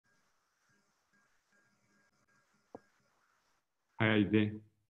Hi, Aide.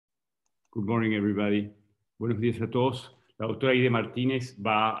 Good morning, everybody. Buenos días a todos. La doctora Aide Martínez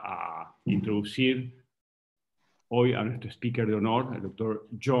va a introducir hoy a nuestro speaker de honor, el doctor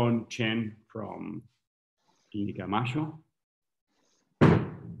Chen from Clínica Mayo.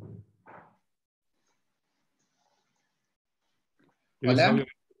 Hola.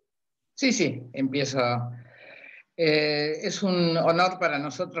 Sí, empiezo. Es un honor para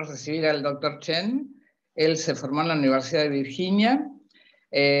nosotros recibir al doctor Chen. Él se formó en la Universidad de Virginia.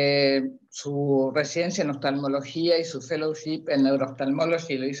 Su residencia en oftalmología y su fellowship en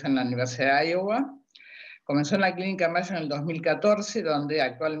neuro-ophthalmology lo hizo en la Universidad de Iowa. Comenzó en la Clínica Mayo en el 2014, donde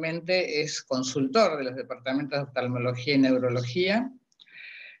actualmente es consultor de los departamentos de oftalmología y neurología.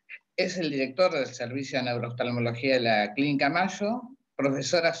 Es el director del Servicio de Neuro-Oftalmología de la Clínica Mayo,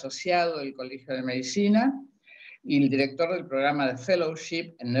 profesor asociado del Colegio de Medicina y el director del programa de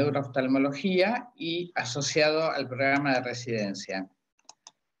Fellowship en Neuro-Oftalmología y asociado al programa de residencia.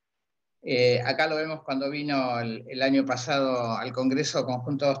 Acá lo vemos cuando vino el año pasado al Congreso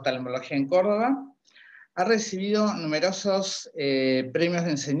Conjunto de Oftalmología en Córdoba. Ha recibido numerosos premios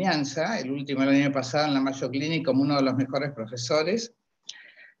de enseñanza, el último el año pasado en la Mayo Clinic como uno de los mejores profesores,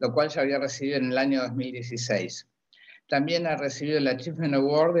 lo cual ya había recibido en el año 2016. También ha recibido el Achievement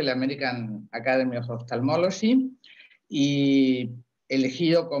Award de la American Academy of Ophthalmology y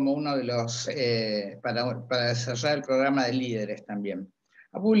elegido como uno de los, para desarrollar el programa de líderes también.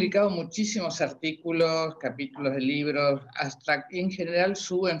 Ha publicado muchísimos artículos, capítulos de libros, abstract, y en general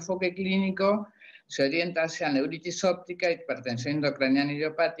su enfoque clínico se orienta hacia neuritis óptica, hipertensión intracraniana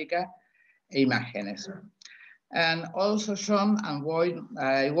idiopática e imágenes. And also, Sean and Boyd,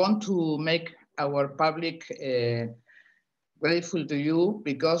 I want to make our public grateful to you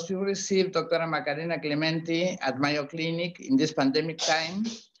because you received Dr. Macarena Clementi at Mayo Clinic in this pandemic time,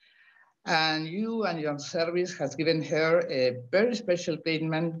 and you and your service has given her a very special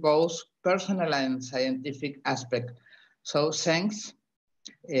treatment, both personal and scientific aspect. So thanks.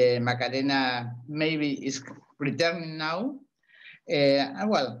 Macarena maybe is returning now.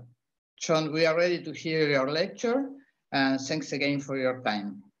 And well, Sean, we are ready to hear your lecture, and thanks again for your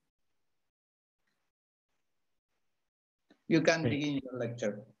time. You can begin your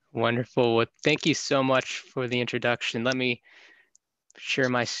lecture. Wonderful. Well, thank you so much for the introduction. Let me share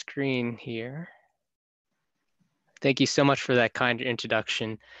my screen here. Thank you so much for that kind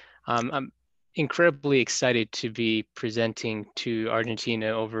introduction. I'm incredibly excited to be presenting to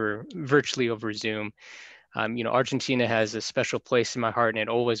Argentina virtually over Zoom. You know, Argentina has a special place in my heart, and it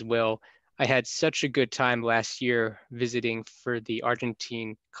always will. I had such a good time last year visiting for the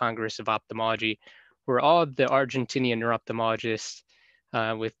Argentine Congress of Ophthalmology, where all of the Argentinian neuro-ophthalmologists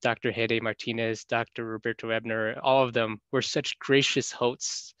with Dr. Hede Martinez, Dr. Roberto Ebner, all of them were such gracious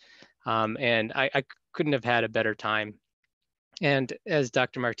hosts, and I couldn't have had a better time. And as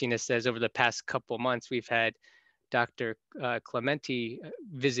Dr. Martinez says, over the past couple months, we've had Dr. Clementi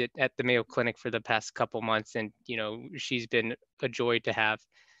visit at the Mayo Clinic for the past couple months, and you know, she's been a joy to have.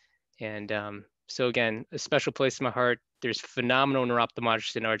 And so again, a special place in my heart. There's phenomenal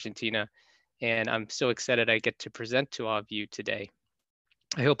neuro-ophthalmologists in Argentina, and I'm so excited I get to present to all of you today.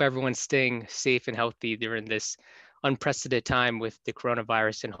 I hope everyone's staying safe and healthy during this unprecedented time with the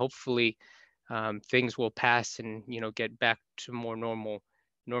coronavirus, and hopefully things will pass and get back to more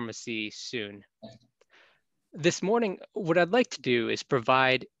normalcy soon. This morning, what I'd like to do is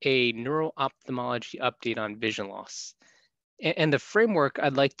provide a neuro-ophthalmology update on vision loss. And the framework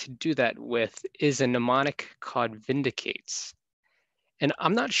I'd like to do that with is a mnemonic called VINDICATES. And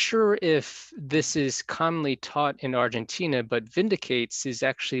I'm not sure if this is commonly taught in Argentina, but VINDICATES is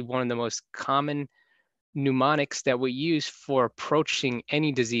actually one of the most common mnemonics that we use for approaching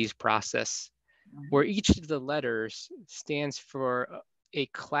any disease process, where each of the letters stands for a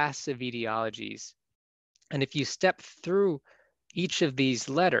class of etiologies. And if you step through each of these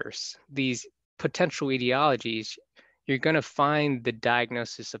letters, these potential etiologies, you're going to find the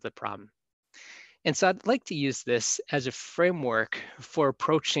diagnosis of the problem. And so I'd like to use this as a framework for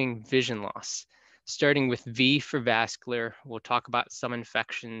approaching vision loss, starting with V for vascular. We'll talk about some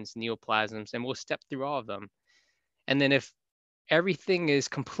infections, neoplasms, and we'll step through all of them. And then if everything is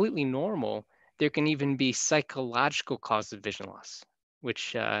completely normal, there can even be psychological cause of vision loss,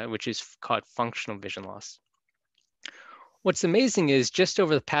 which is called functional vision loss. What's amazing is just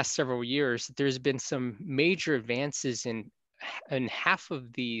over the past several years, there's been some major advances in half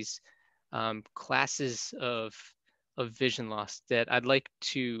of these classes of vision loss that I'd like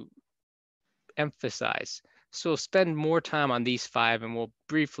to emphasize. So we'll spend more time on these 5, and we'll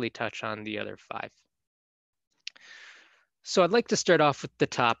briefly touch on the other 5. So I'd like to start off with the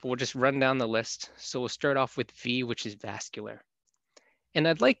top. We'll just run down the list. So we'll start off with V, which is vascular. And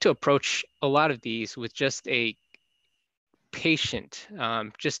I'd like to approach a lot of these with just a patient,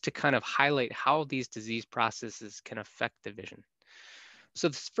 just to kind of highlight how these disease processes can affect the vision. So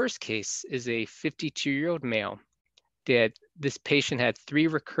this first case is a 52-year-old male. This patient had 3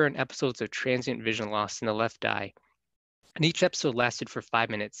 recurrent episodes of transient vision loss in the left eye. And each episode lasted for 5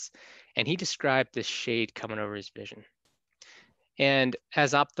 minutes. And he described this shade coming over his vision. And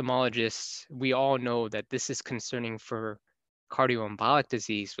as ophthalmologists, we all know that this is concerning for cardioembolic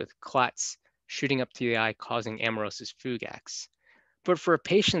disease with clots shooting up to the eye causing amaurosis fugax. But for a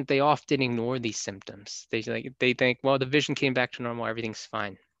patient, they often ignore these symptoms. They think, well, the vision came back to normal, everything's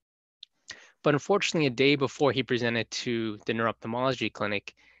fine. But unfortunately, a day before he presented to the neuro-ophthalmology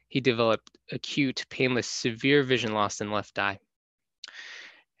clinic, he developed acute, painless, severe vision loss in the left eye.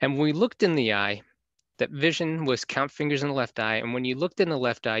 And when we looked in the eye, that vision was count fingers in the left eye. And when you looked in the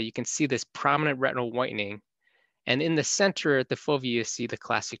left eye, you can see this prominent retinal whitening. And in the center at the fovea, you see the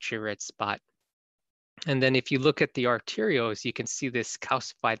classic cherry red spot. And then if you look at the arterioles, you can see this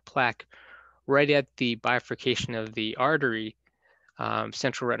calcified plaque right at the bifurcation of the artery,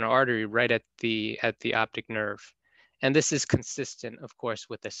 central retinal artery, right at the optic nerve. And this is consistent, of course,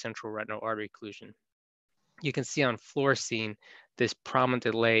 with the central retinal artery occlusion. You can see on fluorescein this prominent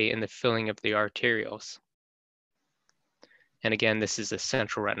delay in the filling of the arterioles. And again, this is a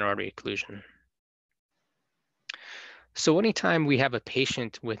central retinal artery occlusion. So anytime we have a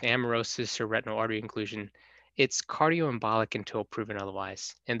patient with amaurosis or retinal artery occlusion, it's cardioembolic until proven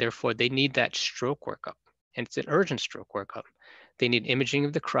otherwise. And therefore, they need that stroke workup. And it's an urgent stroke workup. They need imaging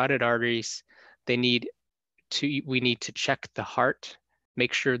of the carotid arteries. We need to check the heart,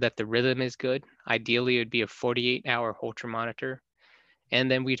 make sure that the rhythm is good. Ideally, it would be a 48-hour Holter monitor.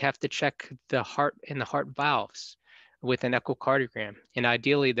 And then we'd have to check the heart and the heart valves with an echocardiogram. And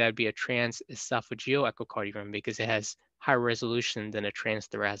ideally, that'd be a transesophageal echocardiogram because it has higher resolution than a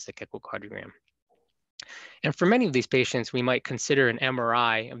transthoracic echocardiogram. And for many of these patients, we might consider an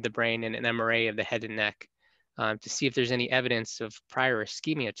MRI of the brain and an MRA of the head and neck to see if there's any evidence of prior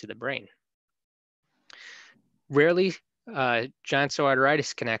ischemia to the brain. Rarely, giant cell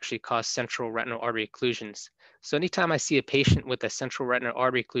arteritis can actually cause central retinal artery occlusions. So anytime I see a patient with a central retinal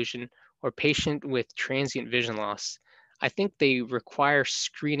artery occlusion or patient with transient vision loss, I think they require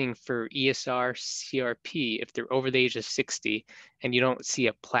screening for ESR, CRP if they're over the age of 60 and you don't see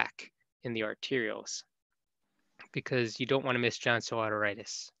a plaque in the arterioles, because you don't want to miss giant cell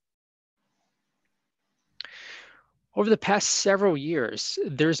arteritis. Over the past several years,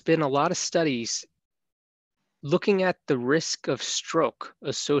 there's been a lot of studies looking at the risk of stroke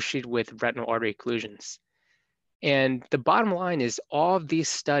associated with retinal artery occlusions. And the bottom line is all of these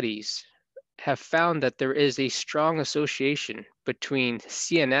studies have found that there is a strong association between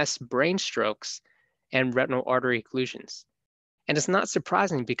CNS brain strokes and retinal artery occlusions. And it's not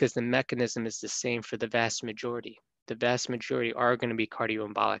surprising because the mechanism is the same for the vast majority. The vast majority are going to be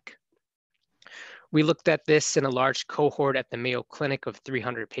cardioembolic. We looked at this in a large cohort at the Mayo Clinic of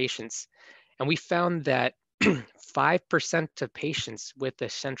 300 patients, and we found that 5% of patients with a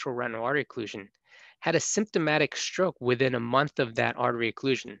central retinal artery occlusion had a symptomatic stroke within a month of that artery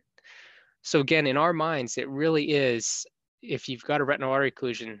occlusion. So again, in our minds, it really is, if you've got a retinal artery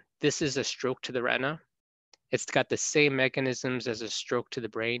occlusion, this is a stroke to the retina. It's got the same mechanisms as a stroke to the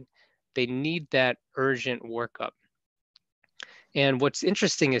brain. They need that urgent workup. And what's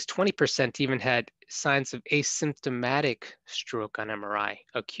interesting is 20% even had signs of asymptomatic stroke on MRI,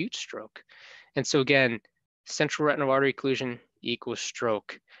 acute stroke. And so again, central retinal artery occlusion equals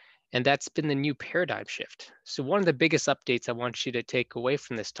stroke. And that's been the new paradigm shift. So one of the biggest updates I want you to take away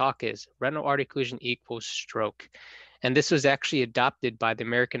from this talk is retinal artery occlusion equals stroke. And this was actually adopted by the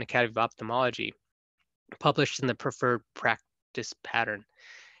American Academy of Ophthalmology, published in the preferred practice pattern.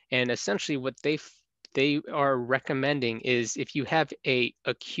 And essentially what they are recommending is if you have a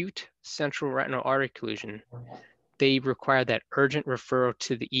acute central retinal artery occlusion, they require that urgent referral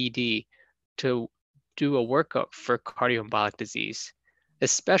to the ED to do a workup for cardioembolic disease,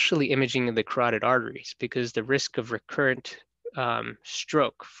 especially imaging of the carotid arteries, because the risk of recurrent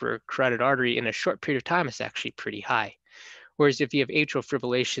stroke for carotid artery in a short period of time is actually pretty high. Whereas if you have atrial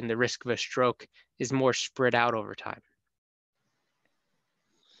fibrillation, the risk of a stroke is more spread out over time.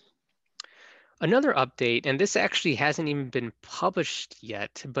 Another update, and this actually hasn't even been published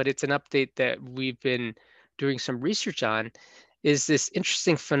yet, but it's an update that we've been doing some research on, is this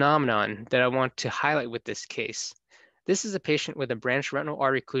interesting phenomenon that I want to highlight with this case. This is a patient with a branch retinal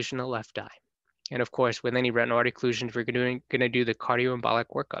artery occlusion in the left eye. And of course, with any retinal artery occlusions, we're going to do the cardioembolic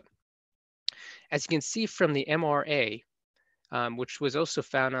workup. As you can see from the MRA, which was also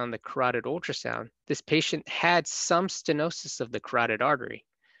found on the carotid ultrasound. This patient had some stenosis of the carotid artery.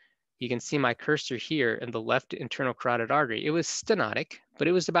 You can see my cursor here in the left internal carotid artery. It was stenotic, but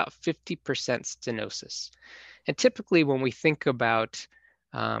it was about 50% stenosis. And typically when we think about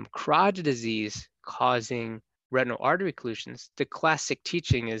carotid disease causing retinal artery occlusions, the classic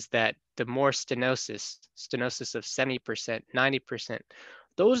teaching is that the more stenosis of 70%, 90%,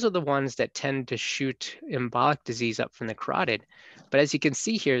 those are the ones that tend to shoot embolic disease up from the carotid. But as you can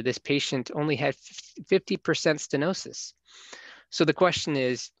see here, this patient only had 50% stenosis. So the question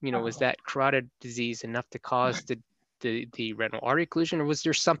is, was that carotid disease enough to cause the retinal artery occlusion, or was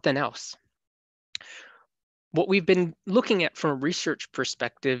there something else? What we've been looking at from a research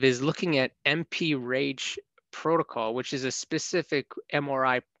perspective is looking at MP-RAGE protocol, which is a specific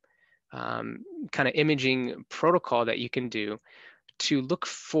MRI kind of imaging protocol that you can do to look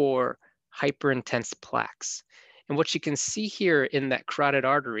for hyperintense plaques. And what you can see here in that carotid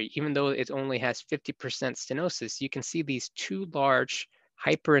artery, even though it only has 50% stenosis, you can see these two large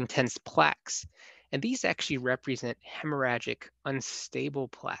hyperintense plaques. And these actually represent hemorrhagic unstable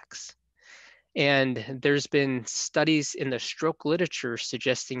plaques. And there's been studies in the stroke literature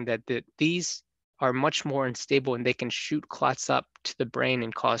suggesting that these are much more unstable and they can shoot clots up to the brain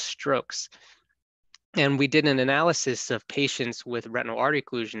and cause strokes. And we did an analysis of patients with retinal artery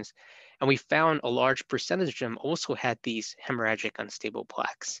occlusions, and we found a large percentage of them also had these hemorrhagic unstable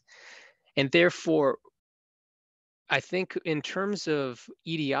plaques. And therefore, I think in terms of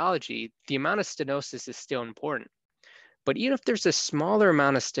etiology, the amount of stenosis is still important. But even if there's a smaller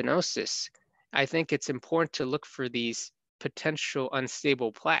amount of stenosis, I think it's important to look for these potential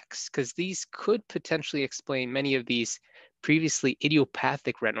unstable plaques, because these could potentially explain many of these previously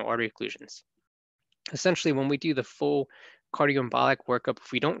idiopathic retinal artery occlusions. Essentially, when we do the full cardioembolic workup,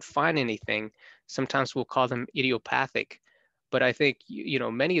 if we don't find anything, sometimes we'll call them idiopathic. But I think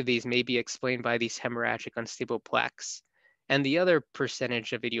many of these may be explained by these hemorrhagic unstable plaques. And the other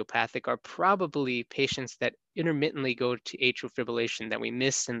percentage of idiopathic are probably patients that intermittently go to atrial fibrillation that we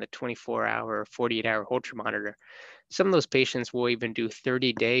miss in the 24-hour or 48-hour Holter monitor. Some of those patients will even do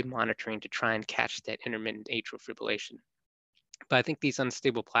 30-day monitoring to try and catch that intermittent atrial fibrillation. But I think these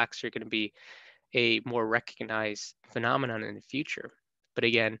unstable plaques are going to be a more recognized phenomenon in the future. But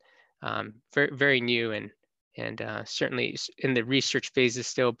again, very, very new and certainly in the research phases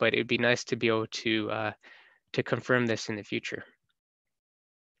still, but it'd be nice to be able to confirm this in the future.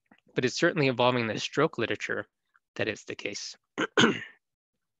 But it's certainly evolving the stroke literature that is the case.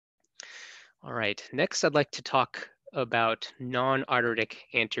 All right, next I'd like to talk about non-arteritic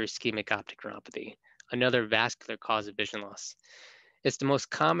anterior ischemic optic neuropathy, another vascular cause of vision loss. It's the most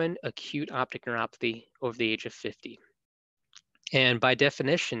common acute optic neuropathy over the age of 50. And by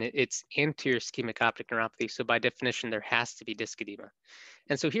definition, it's anterior ischemic optic neuropathy. So by definition, there has to be disc edema.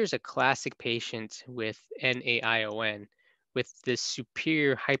 And so here's a classic patient with NAION with this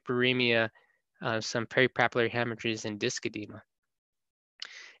superior hyperemia, some peripapillary hemorrhages and disc edema.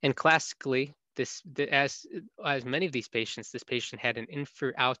 And classically, as many of these patients, this patient had an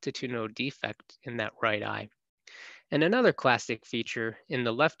inferior altitudinal defect in that right eye. And another classic feature in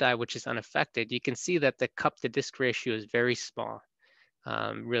the left eye, which is unaffected, you can see that the cup to disc ratio is very small,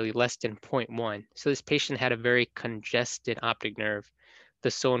 really less than 0.1. So this patient had a very congested optic nerve, the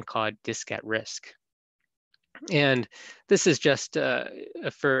so-called disc at risk. And this is just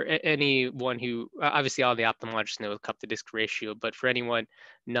for anyone who, obviously all the ophthalmologists know the cup to disc ratio, but for anyone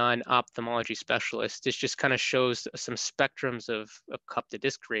non-ophthalmology specialist, this just kind of shows some spectrums of cup to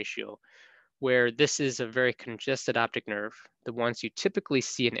disc ratio, where this is a very congested optic nerve, the ones you typically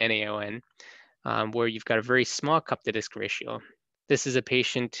see in NAION, where you've got a very small cup to disc ratio. This is a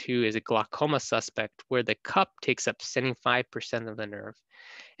patient who is a glaucoma suspect, where the cup takes up 75% of the nerve.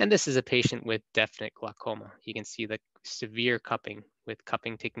 And this is a patient with definite glaucoma. You can see the severe cupping, with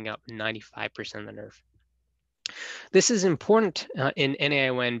cupping taking up 95% of the nerve. This is important in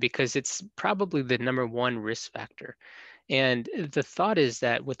NAION because it's probably the #1 risk factor. And the thought is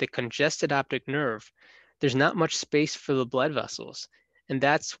that with the congested optic nerve, there's not much space for the blood vessels. And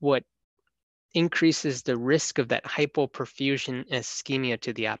that's what increases the risk of that hypoperfusion and ischemia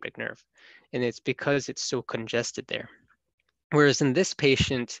to the optic nerve. And it's because it's so congested there. Whereas in this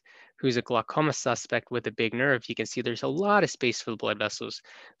patient who's a glaucoma suspect with a big nerve, you can see there's a lot of space for the blood vessels.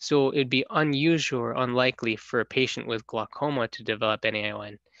 So it'd be unusual or unlikely for a patient with glaucoma to develop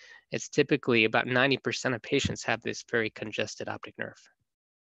NAION. It's typically about 90% of patients have this very congested optic nerve.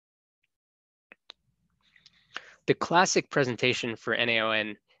 The classic presentation for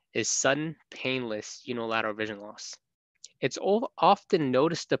NAION is sudden, painless unilateral vision loss. It's often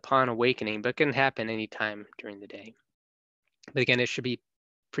noticed upon awakening, but can happen anytime during the day. But again, it should be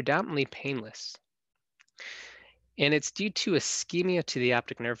predominantly painless. And it's due to ischemia to the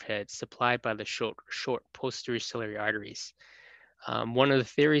optic nerve head supplied by the short posterior ciliary arteries. One of the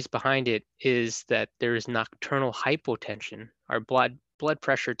theories behind it is that there is nocturnal hypotension. Our blood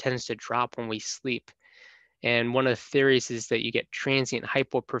pressure tends to drop when we sleep. And one of the theories is that you get transient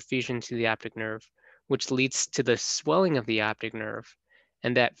hypoperfusion to the optic nerve, which leads to the swelling of the optic nerve,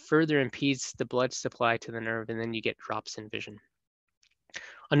 and that further impedes the blood supply to the nerve, and then you get drops in vision.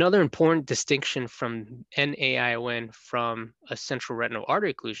 Another important distinction from NAION from a central retinal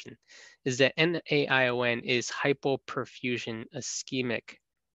artery occlusion is that NAION is hypoperfusion ischemic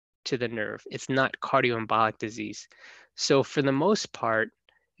to the nerve. It's not cardioembolic disease. So for the most part,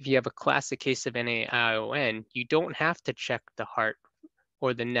 if you have a classic case of NAION, you don't have to check the heart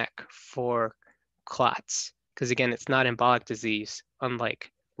or the neck for clots, because again, it's not embolic disease,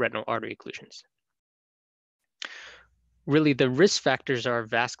 unlike retinal artery occlusions. Really, the risk factors are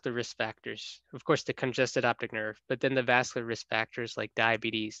vascular risk factors. Of course, the congested optic nerve, but then the vascular risk factors like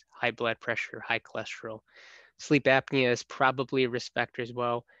diabetes, high blood pressure, high cholesterol. Sleep apnea is probably a risk factor as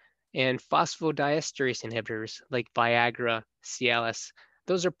well. And phosphodiesterase inhibitors like Viagra, Cialis,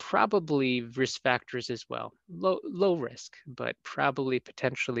 those are probably risk factors as well. Low risk, but probably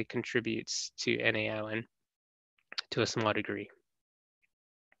potentially contributes to NAION to a small degree.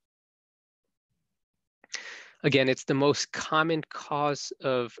 Again, it's the most common cause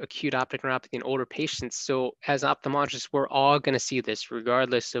of acute optic neuropathy in older patients. So as ophthalmologists, we're all going to see this,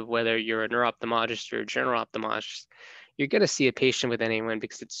 regardless of whether you're a neuro-ophthalmologist or a general ophthalmologist. You're going to see a patient with NAION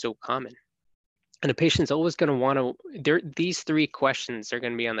because it's so common. And a patient's always going to want to, these three questions are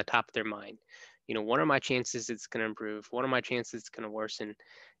going to be on the top of their mind. You know, what are my chances it's going to improve? What are my chances it's going to worsen?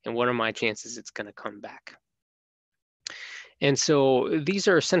 And what are my chances it's going to come back? And so these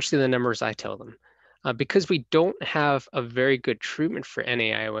are essentially the numbers I tell them. Because we don't have a very good treatment for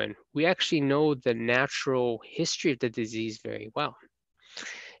NAION, we actually know the natural history of the disease very well.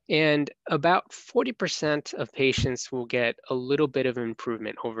 And about 40% of patients will get a little bit of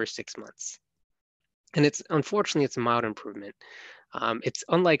improvement over 6 months. And unfortunately, it's a mild improvement. It's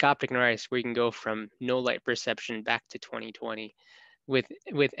unlike optic neuritis, where you can go from no light perception back to 20/20. With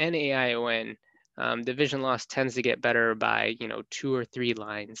NAION, the vision loss tends to get better by 2 or 3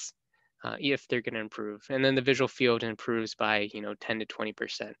 lines. If they're going to improve. And then the visual field improves by 10 to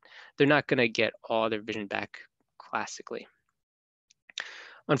 20%. They're not going to get all their vision back classically.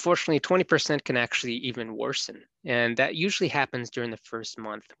 Unfortunately, 20% can actually even worsen. And that usually happens during the first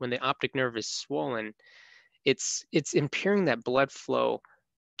month. When the optic nerve is swollen, it's impairing that blood flow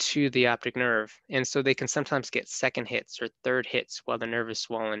to the optic nerve. And so they can sometimes get second hits or third hits while the nerve is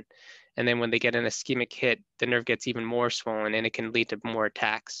swollen. And then when they get an ischemic hit, the nerve gets even more swollen and it can lead to more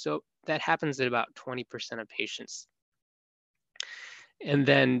attacks. So that happens in about 20% of patients. And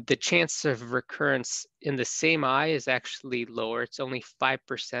then the chance of recurrence in the same eye is actually lower. It's only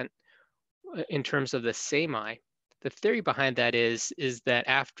 5% in terms of the same eye. The theory behind that is that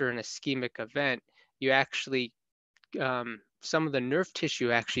after an ischemic event, you actually, some of the nerve tissue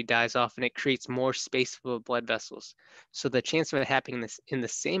actually dies off and it creates more space for blood vessels. So the chance of it happening in the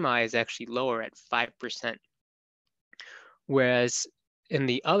same eye is actually lower at 5%. Whereas in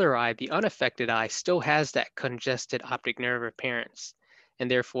the other eye, the unaffected eye still has that congested optic nerve appearance,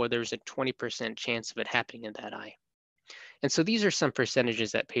 and therefore there's a 20% chance of it happening in that eye. And so these are some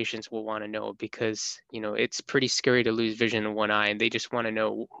percentages that patients will want to know, because it's pretty scary to lose vision in one eye, and they just want to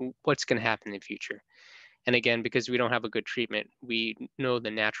know what's going to happen in the future. And again, because we don't have a good treatment, we know the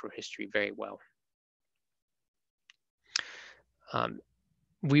natural history very well.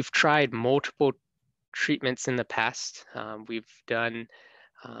 We've tried multiple treatments in the past. We've done,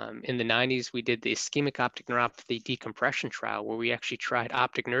 in the 90s, we did the ischemic optic neuropathy decompression trial, where we actually tried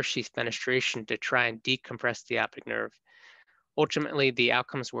optic nerve sheath fenestration to try and decompress the optic nerve. Ultimately, the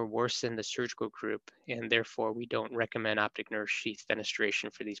outcomes were worse in the surgical group, and therefore we don't recommend optic nerve sheath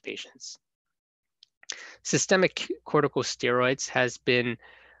fenestration for these patients. Systemic corticosteroids has been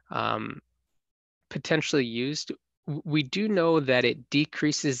potentially used. We do know that it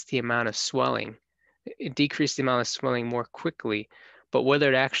decreases the amount of swelling. It decreases the amount of swelling more quickly, but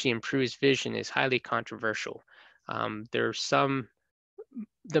whether it actually improves vision is highly controversial. The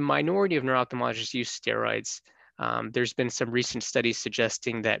minority of neuro-ophthalmologists use steroids. There's been some recent studies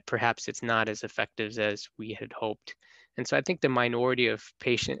suggesting that perhaps it's not as effective as we had hoped. And so I think the minority of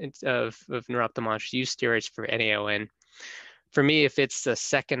patients of neuro-ophthalmologists use steroids for NAION. For me, if it's the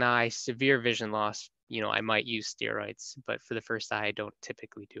second eye, severe vision loss, I might use steroids, but for the first eye, I don't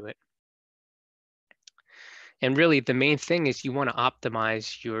typically do it. And really, the main thing is you want to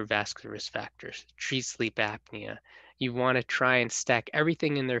optimize your vascular risk factors, treat sleep apnea, you want to try and stack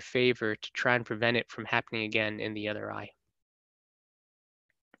everything in their favor to try and prevent it from happening again in the other eye.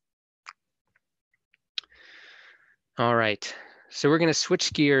 All right, so we're going to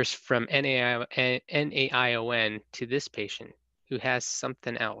switch gears from NAION to this patient who has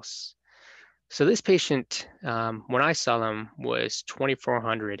something else. So this patient, when I saw them, was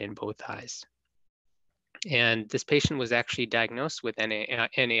 2400 in both eyes. And this patient was actually diagnosed with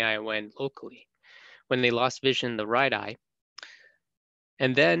NAION locally when they lost vision in the right eye.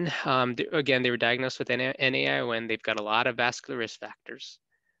 And then, again, they were diagnosed with NAION. They've got a lot of vascular risk factors.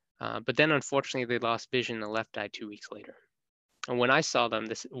 But then, unfortunately, they lost vision in the left eye 2 weeks later. And when I saw them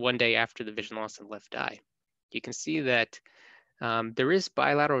this one day after the vision loss in the left eye, you can see that there is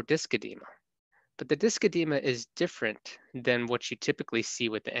bilateral disc edema. But the disc edema is different than what you typically see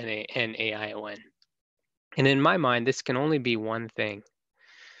with the NAION. And in my mind, this can only be one thing.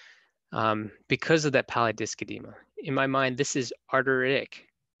 Because of that pallid disc edema. In my mind, this is arteritic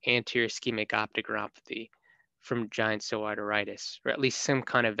anterior ischemic optic neuropathy from giant cell arteritis, or at least some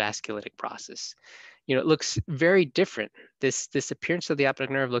kind of vasculitic process. You know, it looks very different. This appearance of the optic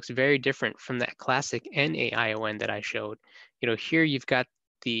nerve looks very different from that classic NAION that I showed. You know, here you've got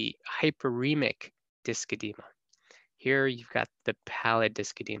the hyperemic disc edema. Here you've got the pallid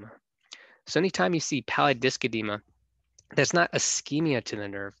disc edema. So anytime you see pallid disc edema, that's not ischemia to the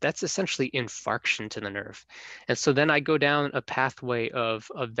nerve. That's essentially infarction to the nerve. And so then I go down a pathway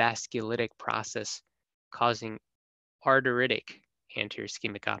of a vasculitic process causing arteritic anterior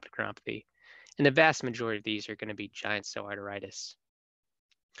ischemic optic neuropathy. And the vast majority of these are going to be giant cell arteritis.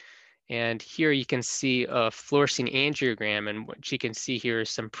 And here you can see a fluorescein angiogram, and what you can see here is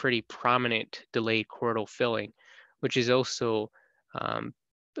some pretty prominent delayed choroidal filling, which is also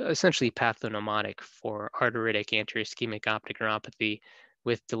essentially pathognomonic for arteritic anterior ischemic optic neuropathy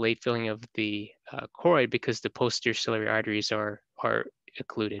with delayed filling of the choroid because the posterior ciliary arteries are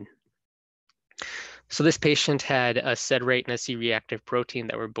occluded. So this patient had a SED rate and a C-reactive protein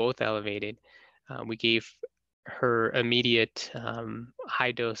that were both elevated. We gave her immediate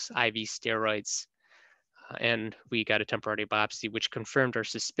high-dose IV steroids, and we got a temporary biopsy, which confirmed our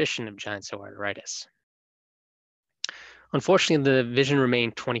suspicion of giant cell arteritis. Unfortunately, the vision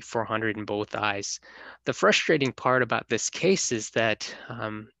remained 2400 in both eyes. The frustrating part about this case is that,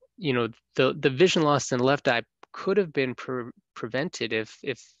 you know, the vision loss in the left eye could have been prevented if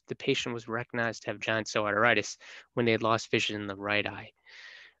the patient was recognized to have giant cell arteritis when they had lost vision in the right eye.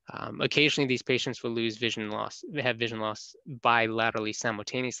 Occasionally, these patients will lose vision loss, have vision loss bilaterally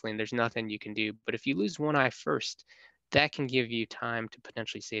simultaneously, and there's nothing you can do. But if you lose one eye first, that can give you time to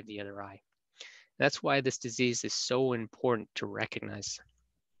potentially save the other eye. That's why this disease is so important to recognize.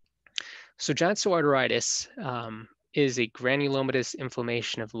 So giant cell arteritis is a granulomatous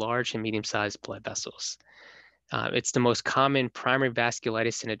inflammation of large and medium-sized blood vessels. It's the most common primary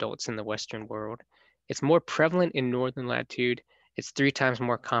vasculitis in adults in the Western world. It's more prevalent in northern latitude. It's 3 times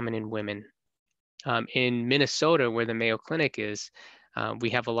more common in women. In Minnesota, where the Mayo Clinic is, we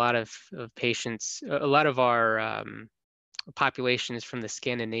have a lot of patients, a lot of our population is from the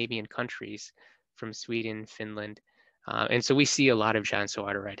Scandinavian countries, from Sweden, Finland. And so we see a lot of giant cell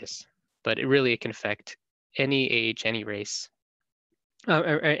arteritis, but it can affect any age, any race,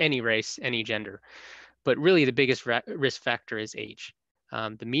 any gender. But really the biggest risk factor is age.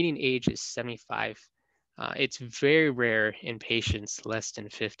 The median age is 75. It's very rare in patients less than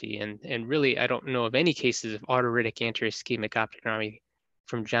 50. And really, I don't know of any cases of arteritic anterior ischemic optic neuropathy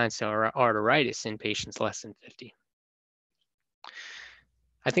from giant cell arteritis in patients less than 50.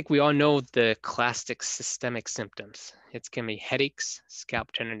 I think we all know the classic systemic symptoms. It's going to be headaches,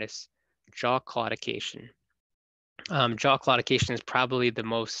 scalp tenderness, jaw claudication. Jaw claudication is probably the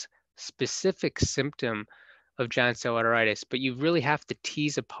most specific symptom of giant cell arteritis, but you really have to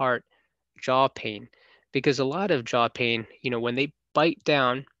tease apart jaw pain because a lot of jaw pain, you know, when they bite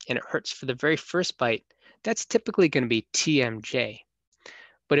down and it hurts for the very first bite, that's typically going to be TMJ.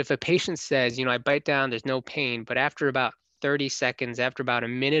 But if a patient says, you know, I bite down, there's no pain, but after about 30 seconds, after about a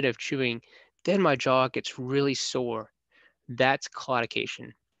minute of chewing, then my jaw gets really sore, that's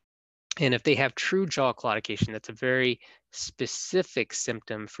claudication. And if they have true jaw claudication, that's a very specific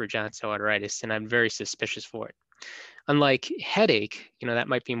symptom for giant cell arteritis, and I'm very suspicious for it. Unlike headache, you know, that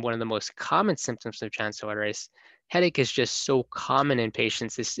might be one of the most common symptoms of giant cell arteritis. Headache is just so common in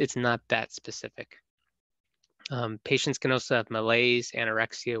patients, it's not that specific. Patients can also have malaise,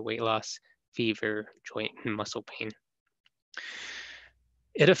 anorexia, weight loss, fever, joint and muscle pain.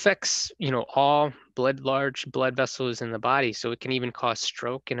 It affects, you know, all large blood vessels in the body, so it can even cause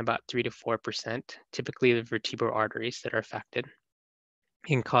stroke in about 3 to 4%, typically the vertebral arteries that are affected. It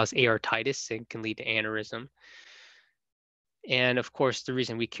can cause aortitis, it can lead to aneurysm. And of course, the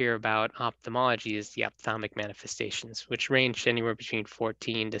reason we care about ophthalmology is the ophthalmic manifestations, which range anywhere between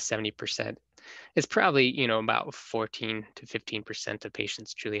 14 to 70%. It's probably, you know, about 14 to 15% of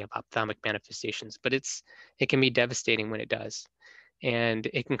patients truly have ophthalmic manifestations, but it can be devastating when it does. And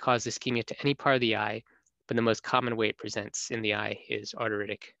it can cause ischemia to any part of the eye, but the most common way it presents in the eye is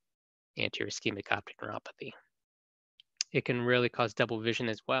arteritic anterior ischemic optic neuropathy. It can really cause double vision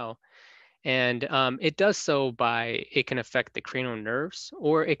as well. And it does so by, it can affect the cranial nerves,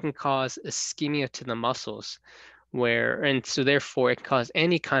 or it can cause ischemia to the muscles and so therefore it can cause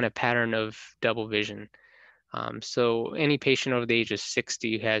any kind of pattern of double vision. So any patient over the age of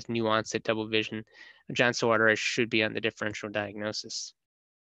 60 who has new onset double vision, giant cell arteritis should be on the differential diagnosis.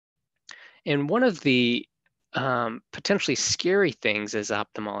 And one of the potentially scary things as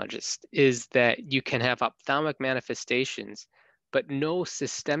ophthalmologists is that you can have ophthalmic manifestations, but no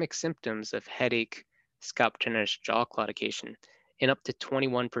systemic symptoms of headache, scalp tenderness, jaw claudication in up to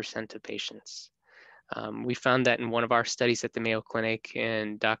 21% of patients. We found that in one of our studies at the Mayo Clinic,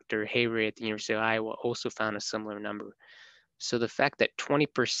 and Dr. Hayray at the University of Iowa also found a similar number. So the fact that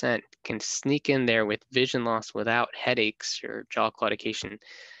 20% can sneak in there with vision loss without headaches or jaw claudication,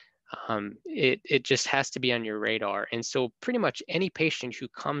 it just has to be on your radar. And so pretty much any patient who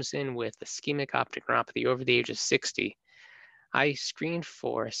comes in with ischemic optic neuropathy over the age of 60, I screen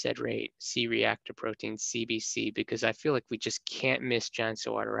for said rate, C-reactive protein, CBC, because I feel like we just can't miss giant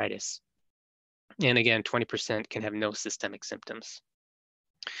cell arteritis. And again, 20% can have no systemic symptoms.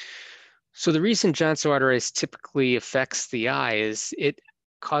 So the reason giant cell arteritis typically affects the eye is it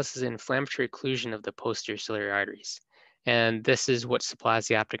causes inflammatory occlusion of the posterior ciliary arteries. And this is what supplies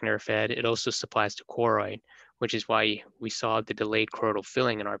the optic nerve head. It also supplies the choroid, which is why we saw the delayed choroidal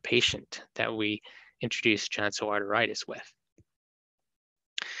filling in our patient that we introduced giant cell arteritis with.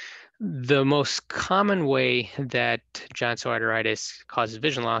 The most common way that giant cell arteritis causes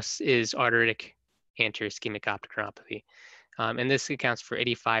vision loss is arteritic anterior ischemic optic neuropathy. And this accounts for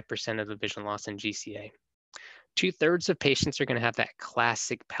 85% of the vision loss in GCA. 2/3 of patients are going to have that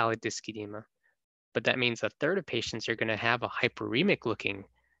classic pallid disc edema, but that means 1/3 of patients are going to have a hyperemic looking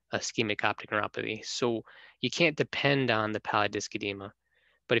ischemic optic neuropathy. So you can't depend on the pallid disc edema,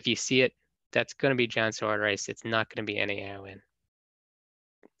 but if you see it, that's going to be giant cell arteritis. It's not going to be NAION.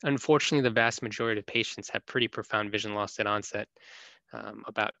 Unfortunately, the vast majority of patients have pretty profound vision loss at onset,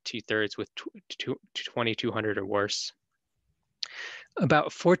 about 2/3 with 2200 or worse.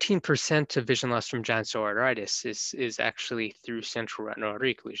 About 14% of vision loss from giant cell arteritis is actually through central retinal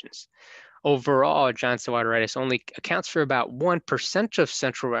artery occlusions. Overall, giant cell arteritis only accounts for about 1% of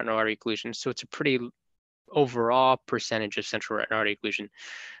central retinal artery occlusion, so it's a pretty overall percentage of central retinal artery occlusion.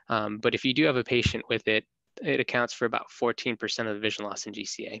 But if you do have a patient with it, it accounts for about 14% of the vision loss in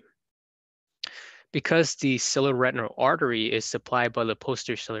GCA. Because the ciliary retinal artery is supplied by the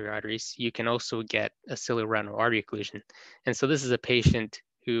posterior ciliary arteries, you can also get a ciliary retinal artery occlusion. And so this is a patient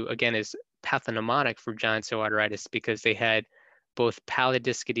who, again, is pathognomonic for giant cell arteritis because they had both pallid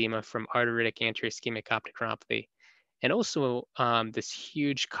disc edema from arteritic anterior ischemic optic neuropathy, and also this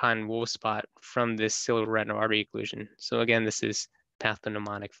huge convolvulus spot from this ciliary retinal artery occlusion. So again, this is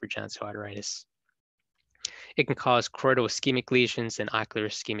pathognomonic for giant cell arteritis. It can cause choroidal ischemic lesions and ocular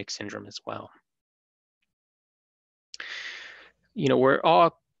ischemic syndrome as well. You know, we're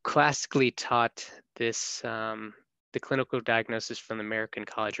all classically taught this, the clinical diagnosis from the American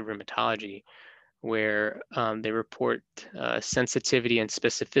College of Rheumatology, where they report sensitivity and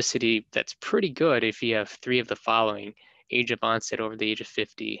specificity that's pretty good if you have 3 of the following: age of onset over the age of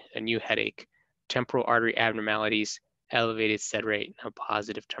 50, a new headache, temporal artery abnormalities, elevated SED rate, and a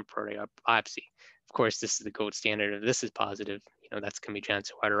positive temporal artery biopsy. Of course, this is the gold standard. If this is positive, you know, that's going to be giant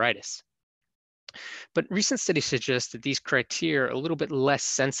cell arteritis. But recent studies suggest that these criteria are a little bit less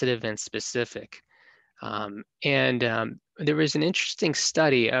sensitive and specific. There was an interesting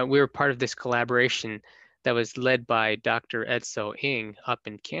study. We were part of this collaboration that was led by Dr. Edsel Ng up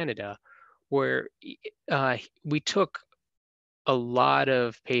in Canada, where we took a lot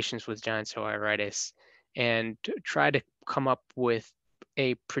of patients with giant cell arteritis and tried to come up with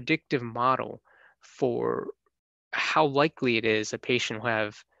a predictive model for how likely it is a patient will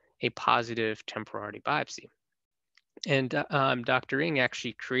have a positive temporal artery biopsy. And Dr. Ng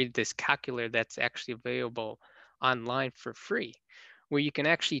actually created this calculator that's actually available online for free, where you can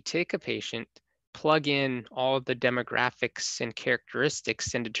actually take a patient, plug in all the demographics and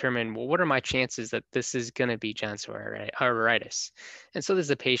characteristics, and determine, well, what are my chances that this is going to be giant cell arteritis? And so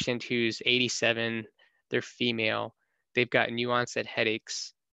there's a patient who's 87, they're female, they've got new onset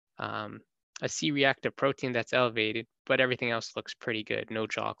headaches, a C-reactive protein that's elevated, but everything else looks pretty good. No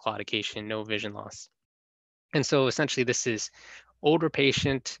jaw claudication, no vision loss. And so essentially this is older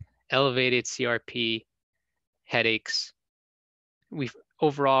patient, elevated CRP, headaches.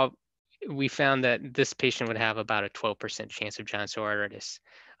 Overall, we found that this patient would have about a 12% chance of giant cell arteritis.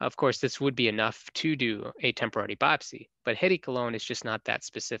 Of course, this would be enough to do a temporal artery biopsy, but headache alone is just not that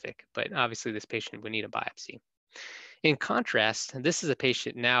specific. But obviously this patient would need a biopsy. In contrast, this is a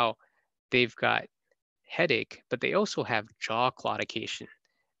patient now, they've got headache, but they also have jaw claudication.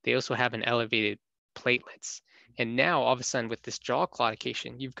 They also have an elevated platelets. And now all of a sudden with this jaw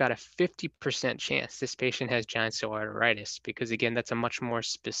claudication, you've got a 50% chance this patient has giant cell arteritis, because again, that's a much more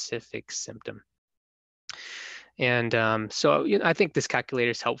specific symptom. And so I think this calculator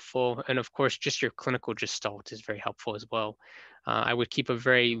is helpful. And of course, just your clinical gestalt is very helpful as well. I would keep a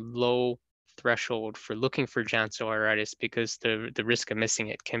very low threshold for looking for giant cell arteritis, because the risk of missing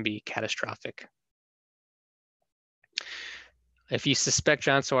it can be catastrophic. If you suspect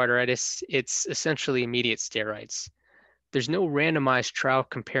giant cell arteritis, it's essentially immediate steroids. There's no randomized trial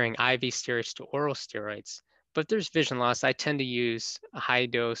comparing IV steroids to oral steroids, but there's vision loss. I tend to use a high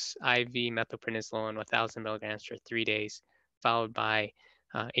dose IV methylprednisolone, 1,000 milligrams for 3 days, followed by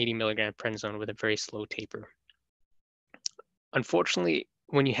 80 milligram prednisone with a very slow taper. Unfortunately,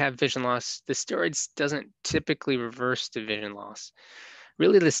 when you have vision loss, the steroids doesn't typically reverse the vision loss.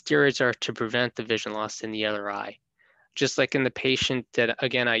 Really, the steroids are to prevent the vision loss in the other eye. Just like in the patient that,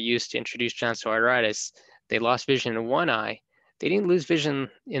 again, I used to introduce giant cell arteritis, they lost vision in one eye. They didn't lose vision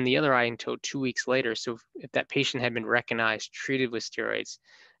in the other eye until 2 weeks later. So if that patient had been recognized, treated with steroids,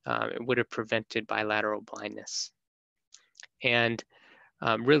 it would have prevented bilateral blindness. And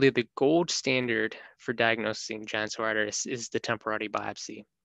really the gold standard for diagnosing giant cell arteritis is the temporal artery biopsy.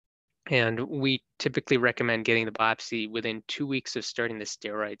 And we typically recommend getting the biopsy within 2 weeks of starting the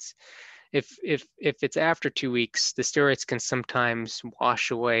steroids. If it's after 2 weeks, the steroids can sometimes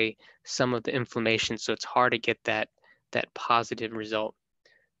wash away some of the inflammation, so it's hard to get that positive result.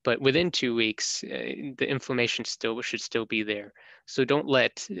 But within 2 weeks, the inflammation should still be there. So don't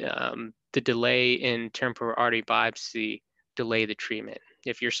let the delay in temporal artery biopsy delay the treatment.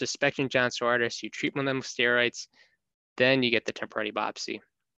 If you're suspecting giant cell arteritis, you treat them with steroids, then you get the temporal artery biopsy.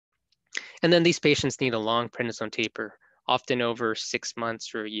 And then these patients need a long prednisone taper, often over 6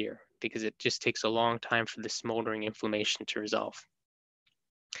 months or a year, because it just takes a long time for the smoldering inflammation to resolve.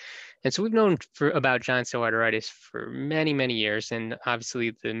 And so we've known about giant cell arteritis for many, many years, and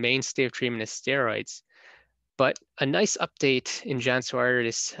obviously the mainstay of treatment is steroids. But a nice update in giant cell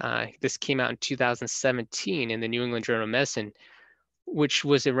arteritis, this came out in 2017 in the New England Journal of Medicine, which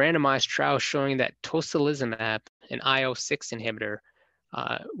was a randomized trial showing that tocilizumab, an IL-6 inhibitor,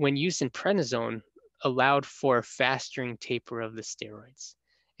 when used in prednisone, allowed for a fastering taper of the steroids.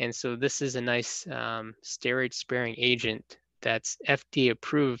 And so this is a nice steroid-sparing agent that's FDA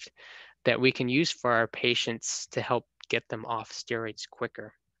approved that we can use for our patients to help get them off steroids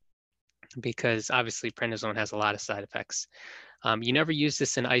quicker, because obviously prednisone has a lot of side effects. You never use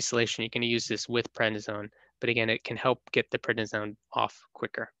this in isolation. You're going to use this with prednisone, but again, it can help get the prednisone off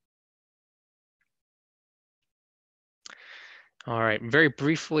quicker. All right, very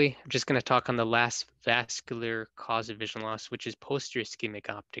briefly, I'm just going to talk on the last vascular cause of vision loss, which is posterior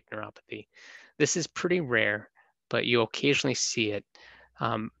ischemic optic neuropathy. This is pretty rare, but you occasionally see it.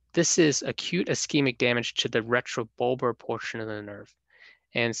 This is acute ischemic damage to the retrobulbar portion of the nerve.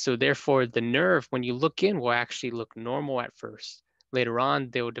 And so therefore, the nerve, when you look in, will actually look normal at first. Later on,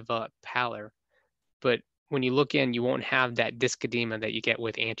 they will develop pallor. But when you look in, you won't have that disc edema that you get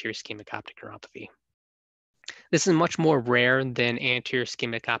with anterior ischemic optic neuropathy. This is much more rare than anterior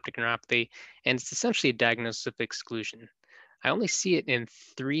ischemic optic neuropathy, and it's essentially a diagnosis of exclusion. I only see it in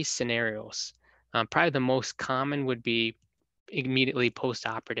 3 scenarios. Probably the most common would be immediately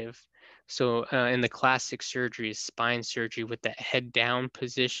post-operative. So in the classic surgeries, spine surgery with that head down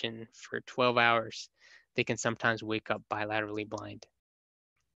position for 12 hours, they can sometimes wake up bilaterally blind.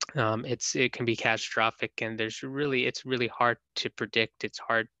 It can be catastrophic, and it's really hard to predict. It's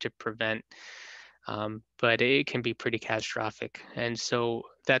hard to prevent, but it can be pretty catastrophic. And so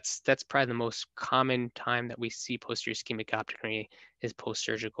that's probably the most common time that we see posterior ischemic optic neuropathy is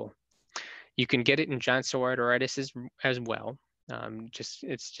post-surgical. You can get it in giant cell arteritis as well.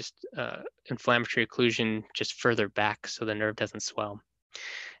 It's just inflammatory occlusion just further back, so the nerve doesn't swell.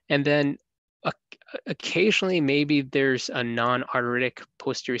 And then occasionally, maybe there's a non-arteritic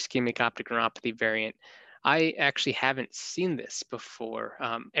posterior ischemic optic neuropathy variant. I actually haven't seen this before.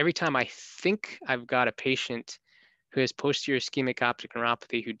 Every time I think I've got a patient who has posterior ischemic optic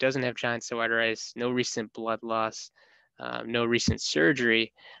neuropathy who doesn't have giant cell arteritis, no recent blood loss, no recent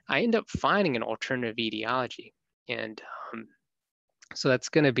surgery, I end up finding an alternative etiology. And So that's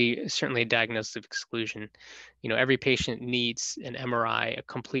going to be certainly a diagnosis of exclusion. You know, every patient needs an MRI, a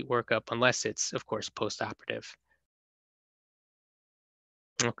complete workup, unless it's, of course, post-operative.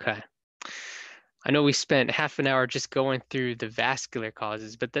 Okay. I know we spent half an hour just going through the vascular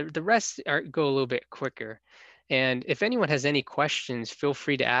causes, but the rest go a little bit quicker. And if anyone has any questions, feel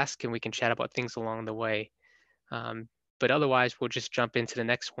free to ask and we can chat about things along the way. But otherwise, we'll just jump into the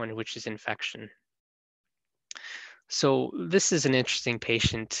next one, which is infection. So this is an interesting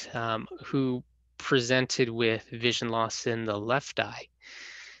patient who presented with vision loss in the left eye.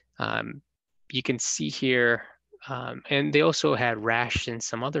 You can see here, and they also had rash and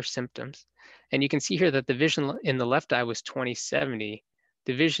some other symptoms. And you can see here that the vision in the left eye was 20/70.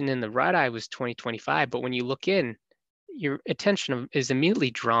 The vision in the right eye was 20/25. But when you look in, your attention is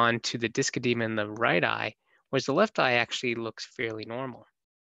immediately drawn to the disc edema in the right eye, whereas the left eye actually looks fairly normal.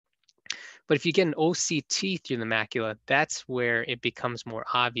 But if you get an OCT through the macula, that's where it becomes more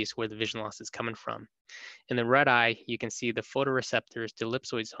obvious where the vision loss is coming from. In the right eye, you can see the photoreceptors, the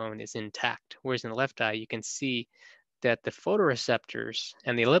ellipsoid zone is intact, whereas in the left eye, you can see that the photoreceptors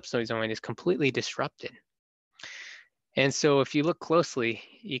and the ellipsoid zone is completely disrupted. And so if you look closely,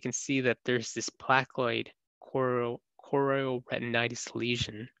 you can see that there's this placoid chorioretinitis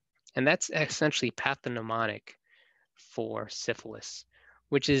lesion, and that's essentially pathognomonic for syphilis,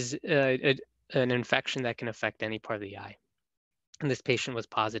 which is an infection that can affect any part of the eye. And this patient was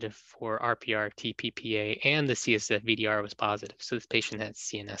positive for RPR, TPPA, and the CSF VDR was positive. So this patient had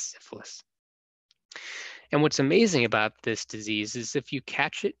CNS syphilis. And what's amazing about this disease is if you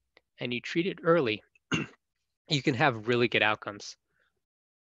catch it and you treat it early, you can have really good outcomes.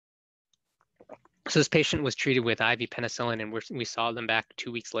 So this patient was treated with IV penicillin, and we saw them back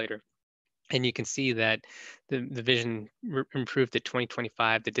 2 weeks later. And you can see that the vision improved at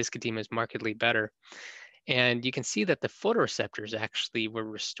 20/25. The disc edema is markedly better. And you can see that the photoreceptors actually were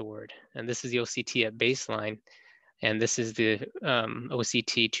restored. And this is the OCT at baseline. And this is the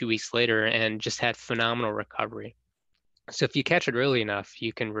OCT 2 weeks later, and just had phenomenal recovery. So if you catch it early enough,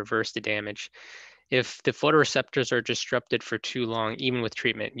 you can reverse the damage. If the photoreceptors are disrupted for too long, even with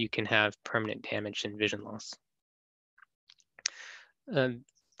treatment, you can have permanent damage and vision loss.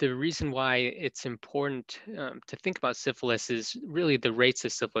 The reason why it's important to think about syphilis is really the rates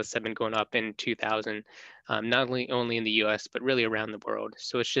of syphilis have been going up in 2000, not only in the US, but really around the world.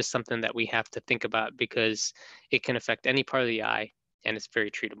 So it's just something that we have to think about because it can affect any part of the eye and it's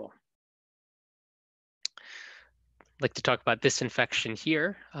very treatable. I'd like to talk about this infection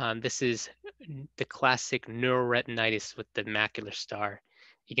here. This is the classic neuroretinitis with the macular star.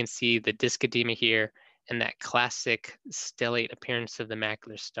 You can see the disc edema here and that classic stellate appearance of the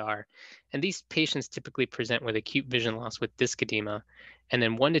macular star. And these patients typically present with acute vision loss with disc edema. And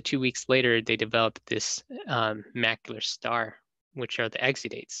then 1 to 2 weeks later, they develop this macular star, which are the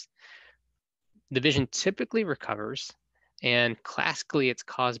exudates. The vision typically recovers, and classically it's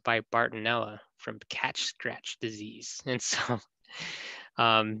caused by Bartonella from cat scratch disease. And so,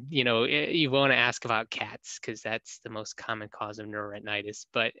 you know, you want to ask about cats because that's the most common cause of neuroretinitis,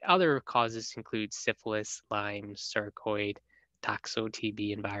 but other causes include syphilis, Lyme, sarcoid,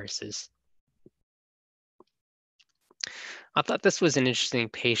 toxo-TB, and viruses. I thought this was an interesting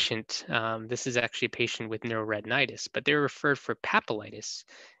patient. This is actually a patient with neuroretinitis, but they were referred for papillitis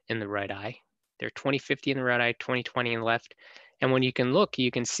in the right eye. They're 20/50 in the right eye, 20/20 in the left. And when you can look,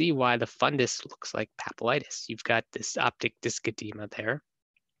 you can see why the fundus looks like papillitis. You've got this optic disc edema there.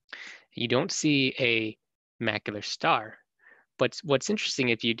 You don't see a macular star. But what's interesting,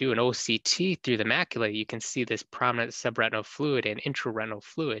 if you do an OCT through the macula, you can see this prominent subretinal fluid and intraretinal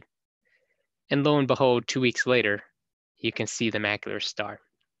fluid. And lo and behold, 2 weeks later, you can see the macular star.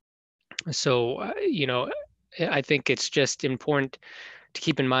 So, you know, I think it's just important to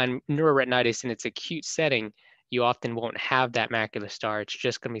keep in mind neuroretinitis in its acute setting, you often won't have that macular star. It's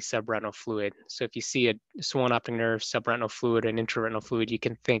just going to be subretinal fluid. So if you see a swollen optic nerve, subretinal fluid, and intraretinal fluid, you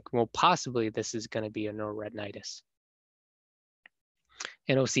can think, well, possibly this is going to be a neuroretinitis.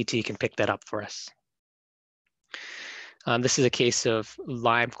 And OCT can pick that up for us. This is a case of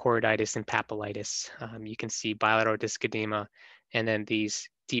Lyme choroiditis and papillitis. You can see bilateral disc edema, and then these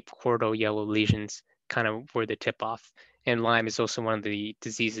deep choroidal yellow lesions kind of were the tip off. And Lyme is also one of the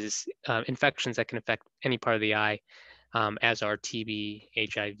diseases, infections that can affect any part of the eye, as are TB,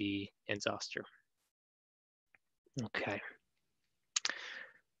 HIV, and zoster. Okay.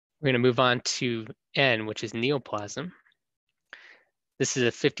 We're going to move on to N, which is neoplasm. This is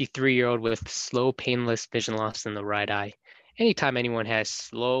a 53-year-old with slow, painless vision loss in the right eye. Anytime anyone has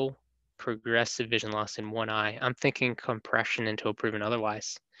slow, progressive vision loss in one eye, I'm thinking compression until proven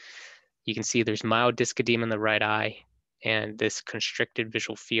otherwise. You can see there's mild disc edema in the right eye, and this constricted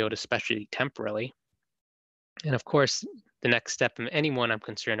visual field, especially temporally. And of course, the next step in anyone I'm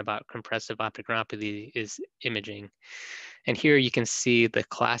concerned about compressive optic neuropathy is imaging. And here you can see the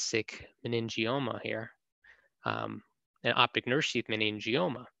classic meningioma here, an optic nerve sheath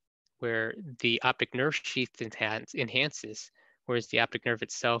meningioma, where the optic nerve sheath enhances, whereas the optic nerve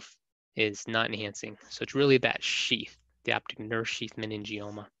itself is not enhancing. So it's really that sheath, the optic nerve sheath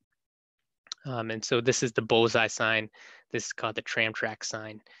meningioma. And so this is the bullseye sign. This is called the tram track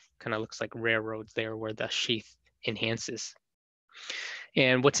sign. Kind of looks like railroads there where the sheath enhances.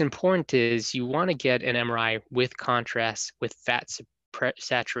 And what's important is you want to get an MRI with contrast, with fat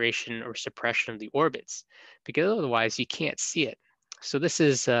saturation or suppression of the orbits, because otherwise you can't see it. So this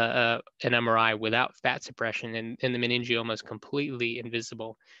is an MRI without fat suppression, and the meningioma is completely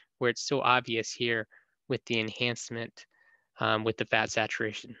invisible, where it's so obvious here with the enhancement with the fat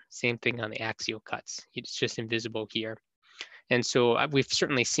saturation. Same thing on the axial cuts. It's just invisible here. And so we've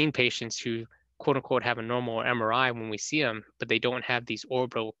certainly seen patients who quote unquote have a normal MRI when we see them, but they don't have these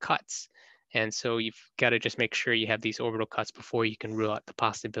orbital cuts. And so you've got to just make sure you have these orbital cuts before you can rule out the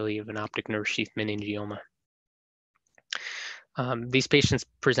possibility of an optic nerve sheath meningioma. These patients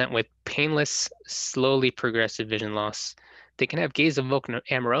present with painless, slowly progressive vision loss. They can have gaze-evoked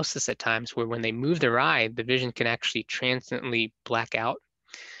amaurosis at times where when they move their eye, the vision can actually transiently black out.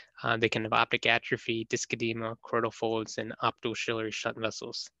 They can have optic atrophy, disc edema, choroidal folds, and optociliary shunt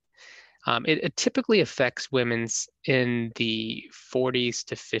vessels. It typically affects women's in the 40s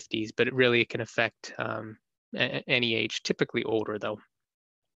to 50s, but it really can affect any age, typically older though.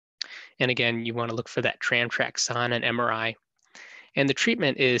 And again, you want to look for that tram track sign and MRI. And the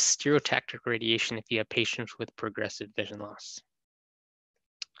treatment is stereotactic radiation if you have patients with progressive vision loss.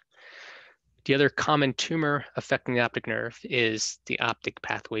 The other common tumor affecting the optic nerve is the optic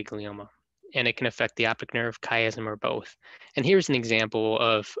pathway glioma, and it can affect the optic nerve, chiasm, or both. And here's an example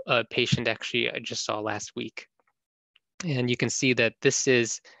of a patient actually I just saw last week. And you can see that this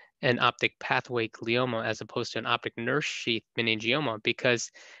is an optic pathway glioma as opposed to an optic nerve sheath meningioma,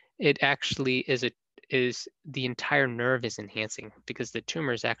 because it actually is the entire nerve is enhancing, because the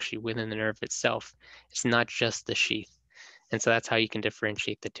tumor is actually within the nerve itself. It's not just the sheath. And so that's how you can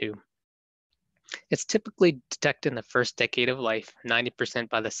differentiate the two. It's typically detected in the first decade of life, 90%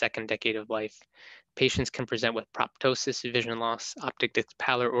 by the second decade of life. Patients can present with proptosis, vision loss, optic disc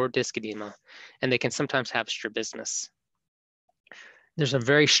pallor, or disc edema, and they can sometimes have strabismus. There's a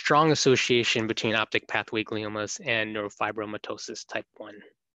very strong association between optic pathway gliomas and neurofibromatosis type 1.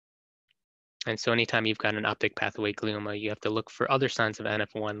 And so anytime you've got an optic pathway glioma, you have to look for other signs of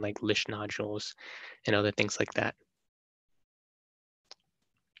NF1 like Lisch nodules and other things like that.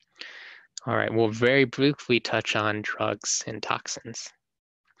 All right, we'll very briefly touch on drugs and toxins.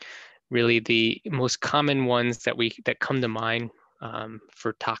 Really, the most common ones that come to mind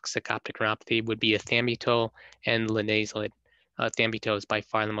for toxic optic neuropathy would be ethambutol and linezolid. Ethambutol is by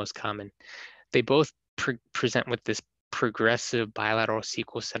far the most common. They both present with this progressive bilateral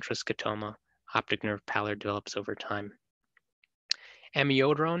sequel central scotoma. Optic nerve pallor develops over time.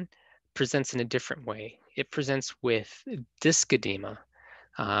 Amiodarone presents in a different way. It presents with disc edema,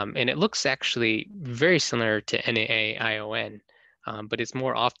 and it looks actually very similar to NAION, but it's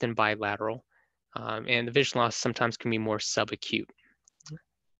more often bilateral, and the vision loss sometimes can be more subacute.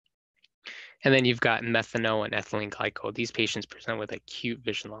 And then you've got methanol and ethylene glycol. These patients present with acute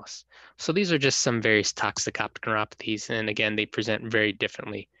vision loss. So these are just some various toxic optic neuropathies, and again, they present very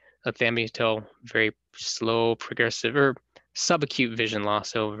differently. Ethambutol, very slow, progressive, or subacute vision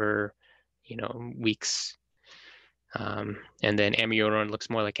loss over, weeks. And then amiodarone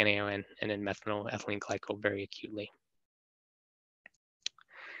looks more like NaON, and then methanol, ethylene glycol very acutely.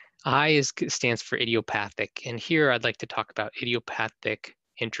 I stands for idiopathic, and here I'd like to talk about idiopathic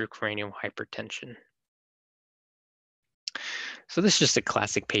intracranial hypertension. So this is just a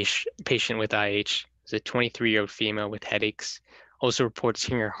classic patient with IH. It's a 23-year-old female with headaches. Also reports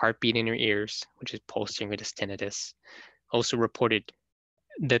hearing her heartbeat in her ears, which is pulse-tinnitus tinnitus. Also reported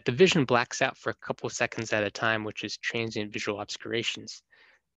that the vision blacks out for a couple of seconds at a time, which is transient visual obscurations.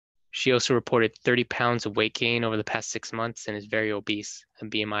 She also reported 30 pounds of weight gain over the past 6 months and is very obese, a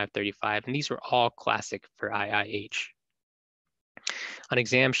BMI of 35. And these are all classic for IIH. On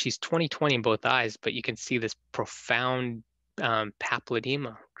exam, she's 20/20 in both eyes, but you can see this profound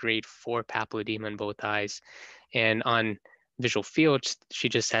papilledema, grade 4 papilledema in both eyes. And on visual field, she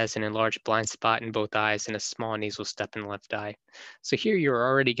just has an enlarged blind spot in both eyes and a small nasal step in the left eye. So here you're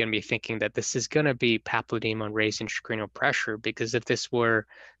already going to be thinking that this is going to be papilledema and raised intracranial pressure, because if this were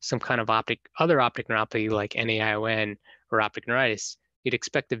some kind of other optic neuropathy like NAION or optic neuritis, you'd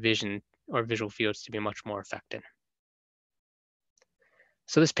expect the vision or visual fields to be much more affected.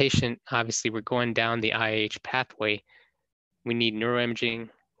 So this patient, obviously, we're going down the IH pathway. We need neuroimaging,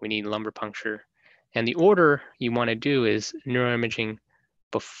 we need lumbar puncture. And the order you want to do is neuroimaging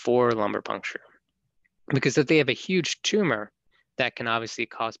before lumbar puncture. Because if they have a huge tumor, that can obviously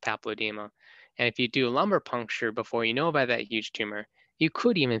cause papilledema. And if you do lumbar puncture before you know about that huge tumor, you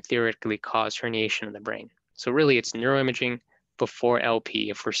could even theoretically cause herniation of the brain. So really it's neuroimaging before LP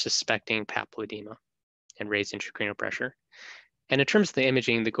if we're suspecting papilledema and raised intracranial pressure. And in terms of the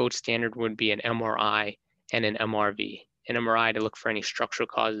imaging, the gold standard would be an MRI and an MRV. An MRI to look for any structural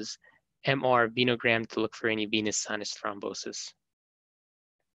causes, MR venogram to look for any venous sinus thrombosis.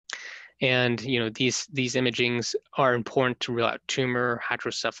 And these imagings are important to rule out tumor,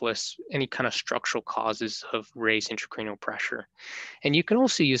 hydrocephalus, any kind of structural causes of raised intracranial pressure. And you can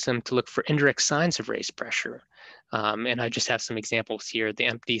also use them to look for indirect signs of raised pressure. And I just have some examples here: the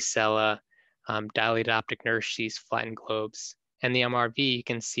empty sella, dilated optic nerve sheaths, flattened globes, and the MRV. You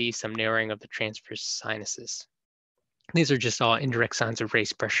can see some narrowing of the transverse sinuses. These are just all indirect signs of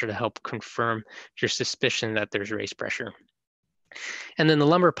raised pressure to help confirm your suspicion that there's raised pressure. And then the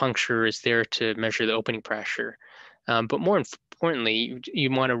lumbar puncture is there to measure the opening pressure. But more importantly,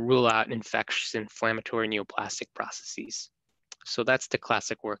 you want to rule out infectious, inflammatory, neoplastic processes. So that's the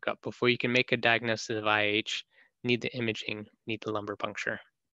classic workup. Before you can make a diagnosis of IH, need the imaging, need the lumbar puncture,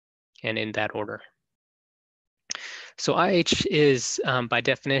 and in that order. So IH is, by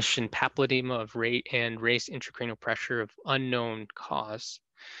definition, papilledema of rate and raised intracranial pressure of unknown cause.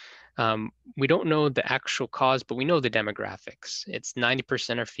 We don't know the actual cause, but we know the demographics. It's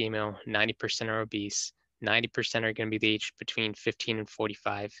 90% are female, 90% are obese, 90% are going to be the age between 15 and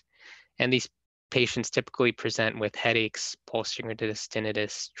 45. And these patients typically present with headaches, pulsing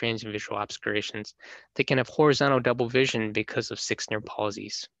tinnitus, transient visual obscurations. They can have horizontal double vision because of 6 nerve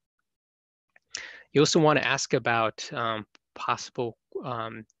palsies. You also want to ask about possible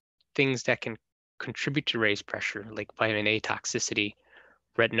things that can contribute to raised pressure, like vitamin A toxicity,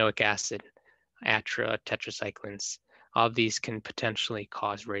 retinoic acid, atra, tetracyclines. All of these can potentially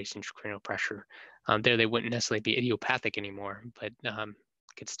cause raised intracranial pressure. There they wouldn't necessarily be idiopathic anymore, but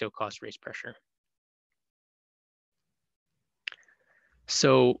could still cause raised pressure.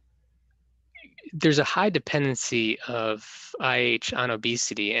 So there's a high dependency of IH on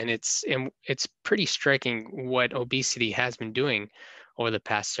obesity, and it's pretty striking what obesity has been doing over the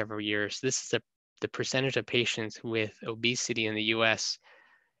past several years. This is the percentage of patients with obesity in the US,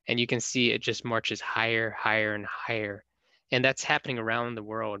 and you can see it just marches higher, higher, and higher. And that's happening around the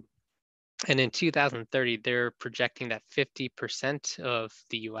world. And in 2030, they're projecting that 50% of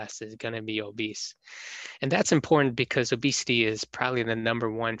the US is going to be obese. And that's important because obesity is probably the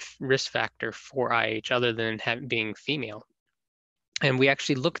 #1 risk factor for IH other than being female. And we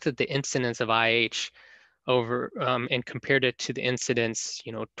actually looked at the incidence of IH over and compared it to the incidence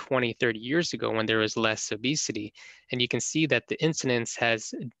 20, 30 years ago when there was less obesity. And you can see that the incidence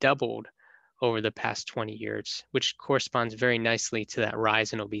has doubled over the past 20 years, which corresponds very nicely to that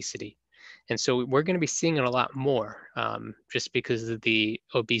rise in obesity. And so we're going to be seeing it a lot more just because of the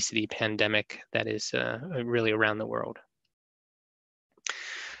obesity pandemic that is really around the world.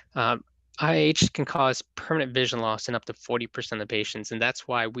 IH can cause permanent vision loss in up to 40% of the patients, and that's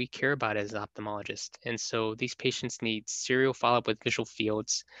why we care about it as ophthalmologists. And so these patients need serial follow-up with visual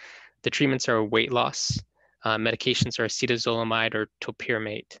fields. The treatments are weight loss, medications are acetazolamide or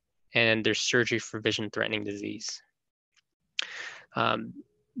topiramate, and there's surgery for vision-threatening disease.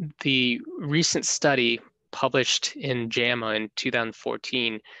 The recent study published in JAMA in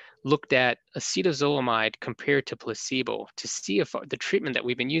 2014 looked at acetazolamide compared to placebo to see if the treatment that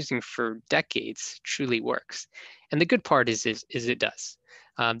we've been using for decades truly works. And the good part is it does.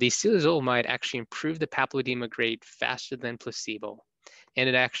 The acetazolamide actually improved the papilledema grade faster than placebo, and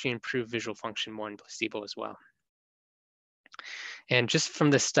it actually improved visual function more than placebo as well. And just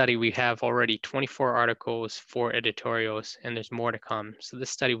from this study, we have already 24 articles, 4 editorials, and there's more to come. So this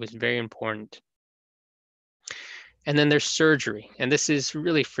study was very important. And then there's surgery. And this is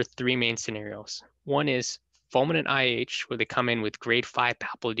really for 3 main scenarios. One is fulminant IH, where they come in with grade 5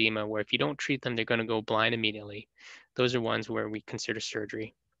 papilledema, where if you don't treat them, they're going to go blind immediately. Those are ones where we consider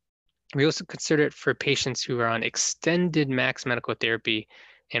surgery. We also consider it for patients who are on extended max medical therapy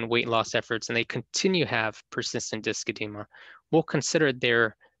and weight loss efforts, and they continue to have persistent disc edema. We'll consider it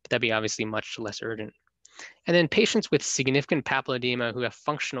there, but that'd be obviously much less urgent. And then patients with significant papilledema who have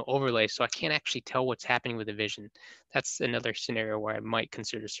functional overlay, so I can't actually tell what's happening with the vision. That's another scenario where I might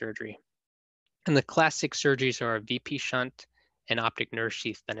consider surgery. And the classic surgeries are a VP shunt and optic nerve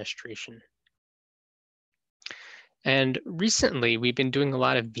sheath fenestration. And recently, we've been doing a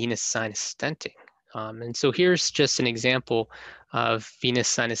lot of venous sinus stenting. And so here's just an example of venous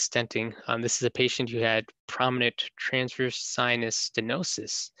sinus stenting. This is a patient who had prominent transverse sinus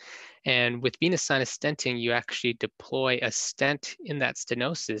stenosis. And with venous sinus stenting, you actually deploy a stent in that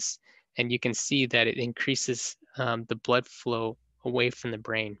stenosis, and you can see that it increases the blood flow away from the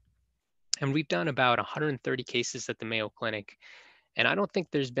brain. And we've done about 130 cases at the Mayo Clinic. And I don't think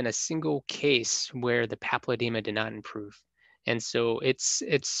there's been a single case where the papilledema did not improve. And so it's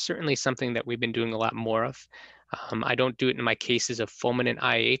certainly something that we've been doing a lot more of. I don't do it in my cases of fulminant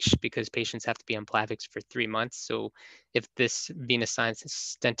IH because patients have to be on Plavix for 3 months. So if this venous sinus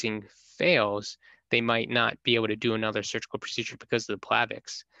stenting fails, they might not be able to do another surgical procedure because of the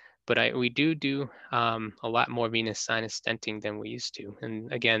Plavix. But we do a lot more venous sinus stenting than we used to.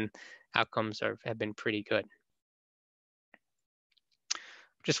 And again, outcomes have been pretty good.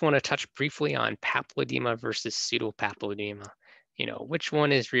 Just want to touch briefly on papilledema versus pseudopapilledema. You know, which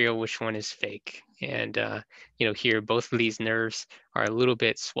one is real, which one is fake? And you know, here both of these nerves are a little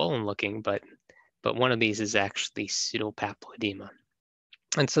bit swollen looking, but one of these is actually pseudopapilledema.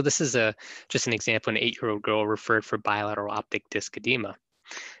 And so this is just an example. An 8-year-old girl referred for bilateral optic disc edema.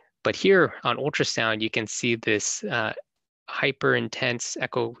 But here on ultrasound, you can see this hyper intense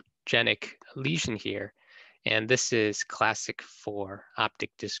echogenic lesion here. And this is classic for optic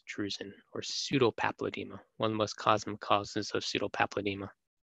disc drusen or pseudopapilledema, one of the most common causes of pseudopapilledema.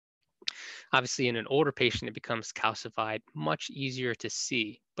 Obviously, in an older patient, it becomes calcified, much easier to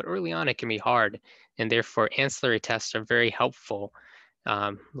see, but early on it can be hard, and therefore ancillary tests are very helpful,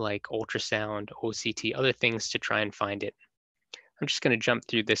 like ultrasound, OCT, other things to try and find it. I'm just going to jump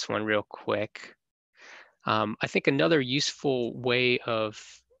through this one real quick. I think another useful way of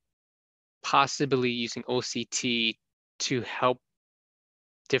possibly using OCT to help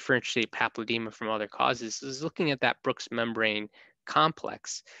differentiate papilledema from other causes is looking at that Brooks membrane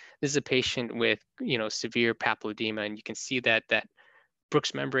complex. This is a patient with, you know, severe papilledema, and you can see that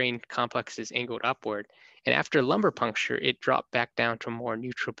Brooks membrane complex is angled upward. And after lumbar puncture, it dropped back down to a more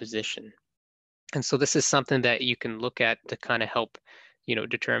neutral position. And so this is something that you can look at to kind of help, you know,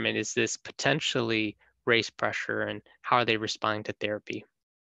 determine, is this potentially raised pressure and how are they responding to therapy?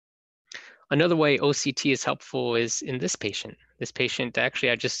 Another way OCT is helpful is in this patient. This patient,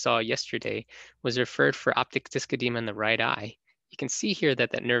 actually, I just saw yesterday, was referred for optic disc edema in the right eye. You can see here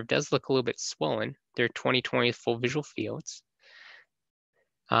that that nerve does look a little bit swollen. There are 20/20 full visual fields.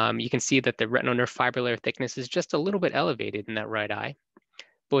 You can see that the retinal nerve fibrillary thickness is just a little bit elevated in that right eye.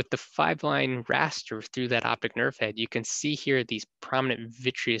 But with the 5-line raster through that optic nerve head, you can see here these prominent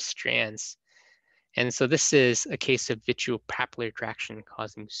vitreous strands. And so this is a case of vitreopapillary traction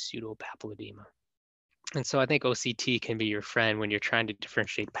causing pseudopapilledema. And so I think OCT can be your friend when you're trying to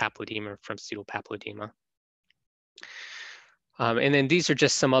differentiate papilledema from pseudopapilledema. And then these are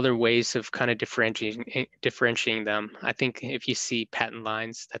just some other ways of kind of differentiating them. I think if you see patent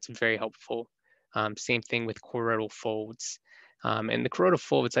lines, that's very helpful. Same thing with choroidal folds. And the choroidal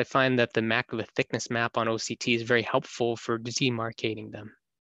folds, I find that the macular thickness map on OCT is very helpful for demarcating them.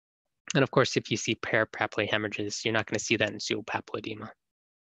 And of course, if you see parapapillary hemorrhages, you're not going to see that in pseudopapilledema.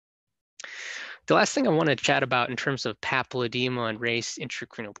 The last thing I want to chat about in terms of papilledema and raised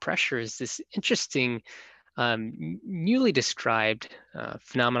intracranial pressure is this interesting, newly described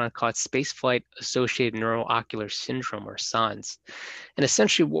phenomenon called spaceflight associated neuro-ocular syndrome, or SANS. And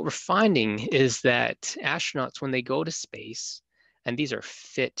essentially what we're finding is that astronauts, when they go to space, and these are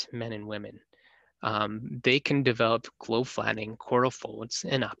fit men and women, they can develop globe flattening choroidal folds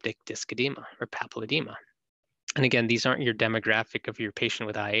and optic disc edema or papilledema. And again, these aren't your demographic of your patient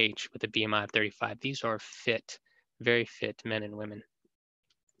with IH with a BMI of 35. These are fit, very fit men and women.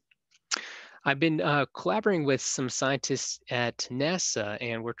 I've been collaborating with some scientists at NASA,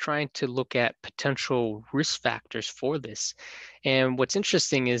 and we're trying to look at potential risk factors for this. And what's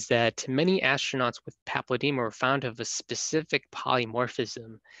interesting is that many astronauts with papilledema are found to have a specific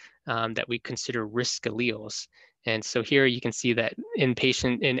polymorphism that we consider risk alleles. And so here you can see that in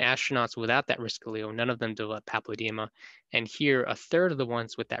astronauts without that risk allele, none of them develop papilledema. And here, a third of the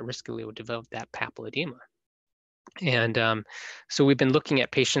ones with that risk allele develop that papilledema. And so we've been looking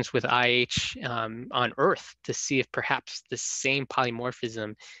at patients with IH on Earth to see if perhaps the same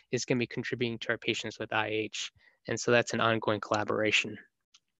polymorphism is going to be contributing to our patients with IH. And so that's an ongoing collaboration.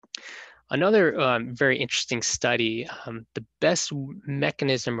 Another very interesting study, the best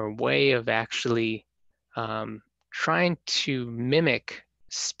mechanism or way of actually trying to mimic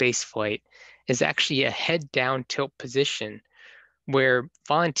spaceflight is actually a head down tilt position, where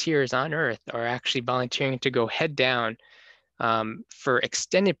volunteers on Earth are actually volunteering to go head down for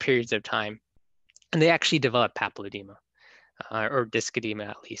extended periods of time, and they actually develop papilledema. or disc edema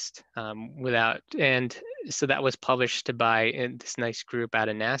at least, and so that was published by this nice group out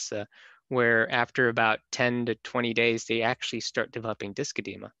of NASA, where after about 10 to 20 days, they actually start developing disc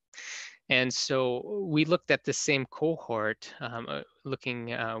edema. And so we looked at the same cohort,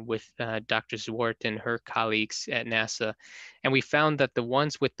 looking with Dr. Zwart and her colleagues at NASA, and we found that the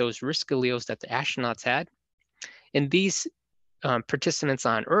ones with those risk alleles that the astronauts had, in these participants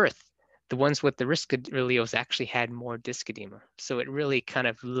on Earth, the ones with the risk alleles actually had more disc edema. So it really kind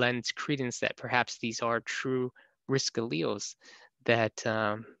of lends credence that perhaps these are true risk alleles that,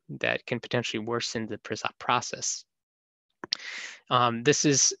 that can potentially worsen the process. This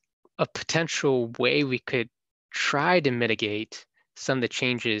is a potential way we could try to mitigate some of the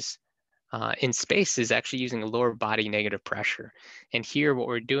changes in space is actually using a lower body negative pressure. And here what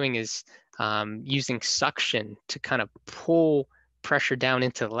we're doing is using suction to kind of pull pressure down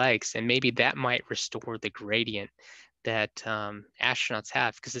into the legs, and maybe that might restore the gradient that astronauts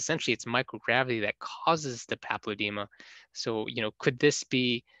have, because essentially it's microgravity that causes the papilledema. So, you know, could this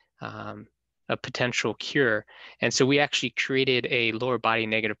be a potential cure? And so we actually created a lower body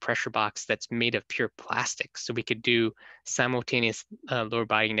negative pressure box that's made of pure plastic, so we could do simultaneous lower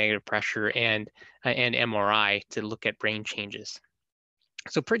body negative pressure and MRI to look at brain changes.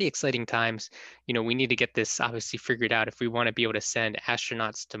 So pretty exciting times. You know, we need to get this obviously figured out if we want to be able to send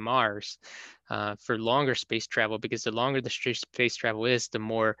astronauts to Mars for longer space travel, because the longer the space travel is, the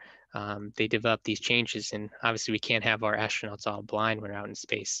more they develop these changes. And obviously we can't have our astronauts all blind when we're out in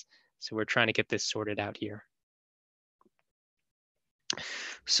space. So we're trying to get this sorted out here.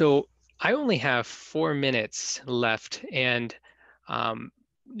 So I only have 4 minutes left, and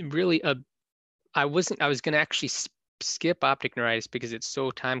really I was going to actually skip optic neuritis because it's so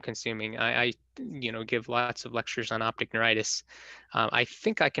time consuming. I you know, give lots of lectures on optic neuritis. I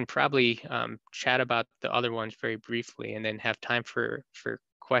think I can probably chat about the other ones very briefly and then have time for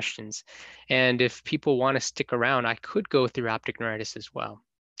questions. And if people want to stick around, I could go through optic neuritis as well.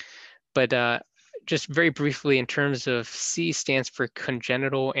 But just very briefly, in terms of C, stands for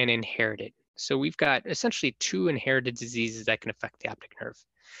congenital and inherited. So we've got essentially 2 inherited diseases that can affect the optic nerve.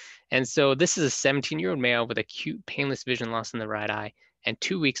 And so this is a 17-year-old male with acute painless vision loss in the right eye, and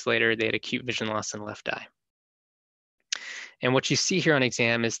 2 weeks later, they had acute vision loss in the left eye. And what you see here on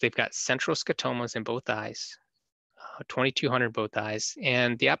exam is they've got central scotomas in both eyes, 2200 both eyes,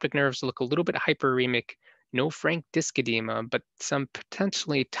 and the optic nerves look a little bit hyperemic, no frank disc edema, but some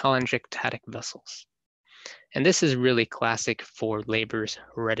potentially telangiectatic vessels. And this is really classic for Leber's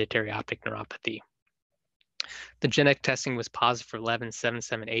hereditary optic neuropathy. The genetic testing was positive for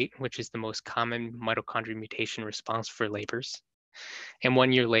 11778, which is the most common mitochondrial mutation response for Leber's. And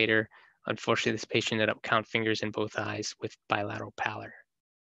 1 year later, unfortunately, this patient ended up count fingers in both eyes with bilateral pallor.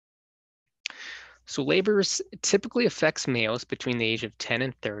 So Leber's typically affects males between the age of 10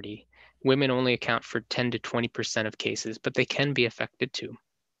 and 30. Women only account for 10 to 20% of cases, but they can be affected too.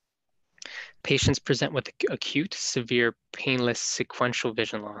 Patients present with acute, severe, painless sequential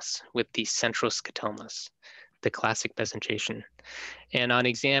vision loss with these central scotomas, the classic presentation. And on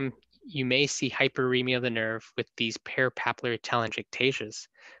exam, you may see hyperemia of the nerve with these parapapillary telangiectasias,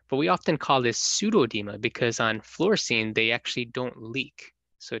 but we often call this pseudoedema because on fluorescein, they actually don't leak.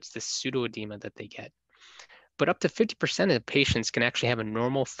 So it's this pseudoedema that they get. But up to 50% of the patients can actually have a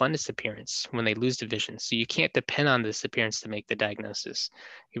normal fundus appearance when they lose the vision. So you can't depend on this appearance to make the diagnosis.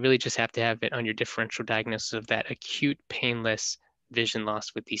 You really just have to have it on your differential diagnosis of that acute painless vision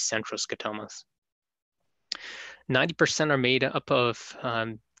loss with these central scotomas. 90% are made up of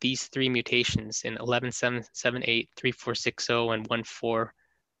these 3 mutations in 11778, 3460, and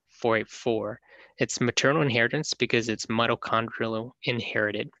 14484. It's maternal inheritance because it's mitochondrial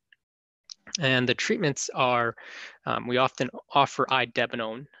inherited. And the treatments are, we often offer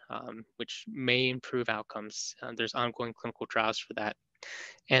idebenone, which may improve outcomes. There's ongoing clinical trials for that.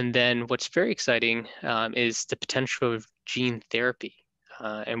 And then what's very exciting is the potential of gene therapy.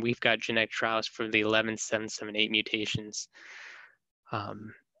 And we've got genetic trials for the 11778 mutations.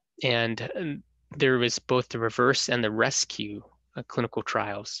 And there was both the reverse and the rescue clinical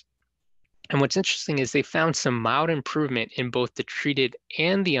trials. And what's interesting is they found some mild improvement in both the treated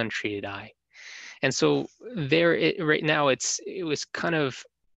and the untreated eye. And so there, right now, it was kind of,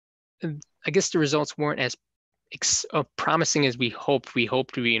 I guess the results weren't as promising as we hoped. We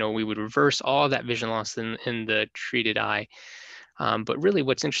hoped we would reverse all that vision loss in the treated eye. But really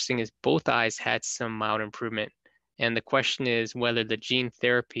what's interesting is both eyes had some mild improvement. And the question is whether the gene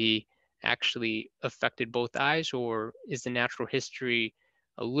therapy actually affected both eyes, or is the natural history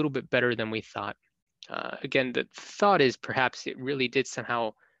a little bit better than we thought? Again, the thought is perhaps it really did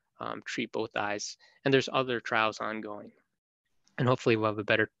somehow treat both eyes, and there's other trials ongoing. And hopefully we'll have a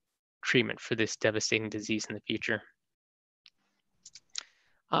better treatment for this devastating disease in the future.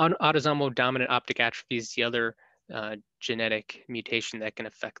 Autosomal dominant optic atrophy is the other genetic mutation that can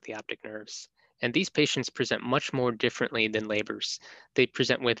affect the optic nerves. And these patients present much more differently than Leber's. They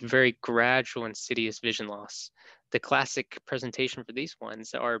present with very gradual insidious vision loss. The classic presentation for these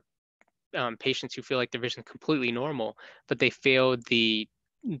ones are patients who feel like their vision is completely normal, but they failed the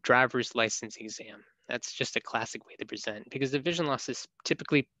driver's license exam. That's just a classic way to present, because the vision loss is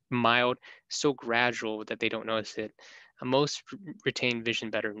typically mild, so gradual that they don't notice it. Most retain vision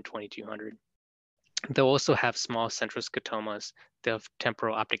better than 2200. They'll also have small central scotomas. They'll have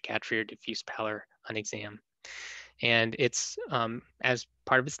temporal optic atrophy or diffuse pallor on exam. And it's, as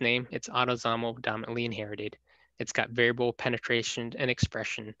part of its name, it's autosomal dominantly inherited. It's got variable penetration and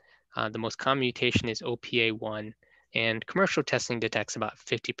expression. The most common mutation is OPA1, and commercial testing detects about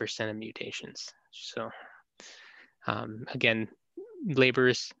 50% of mutations. So again,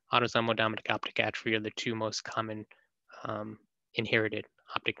 Leber's autosomal dominant optic atrophy are the two most common inherited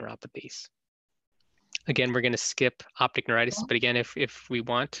optic neuropathies. Again, we're going to skip optic neuritis, but again, if we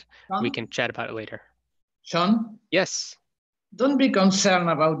want, we can chat about it later. Sean? Yes. Don't be concerned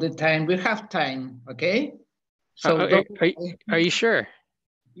about the time. We have time, okay? So are you sure?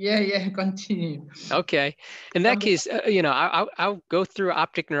 Yeah, continue. Okay. In that case, I'll go through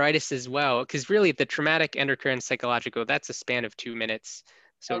optic neuritis as well, because really the traumatic, endocrine, psychological, that's a span of 2 minutes.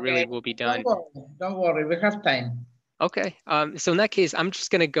 So okay. Really we'll be done. Don't worry, we have time. Okay. So in that case, I'm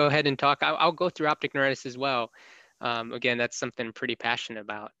just going to go ahead and talk. I'll go through optic neuritis as well. Again, that's something I'm pretty passionate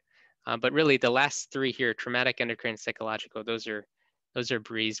about. But really the last three here, traumatic, endocrine, psychological, those are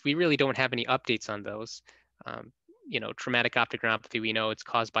breeze. We really don't have any updates on those. Traumatic optic neuropathy, we know it's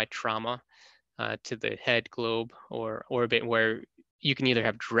caused by trauma to the head, globe, or orbit, where you can either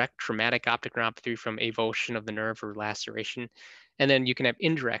have direct traumatic optic neuropathy from avulsion of the nerve or laceration, and then you can have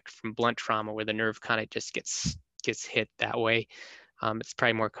indirect from blunt trauma, where the nerve kind of just gets hit that way. It's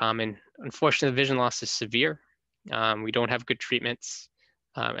probably more common. Unfortunately, the vision loss is severe. We don't have good treatments.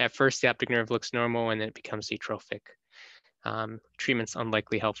 At first, the optic nerve looks normal, and then it becomes atrophic. Treatment's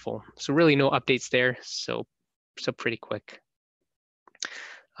unlikely helpful. So really no updates there. So pretty quick.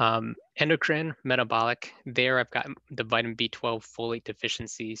 Endocrine, metabolic, there I've got the vitamin B12 folate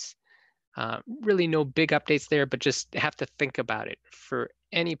deficiencies. Really no big updates there, but just have to think about it. For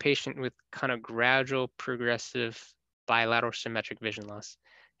any patient with kind of gradual progressive bilateral symmetric vision loss,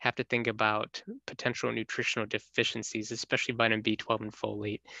 have to think about potential nutritional deficiencies, especially vitamin B12 and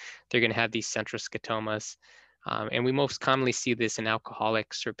folate. They're going to have these central scotomas. And we most commonly see this in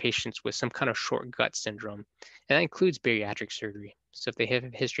alcoholics or patients with some kind of short gut syndrome. And that includes bariatric surgery. So if they have a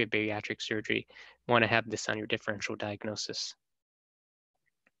history of bariatric surgery, you want to have this on your differential diagnosis.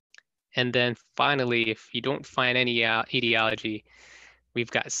 And then finally, if you don't find any etiology, we've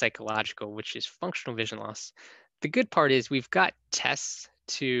got psychological, which is functional vision loss. The good part is we've got tests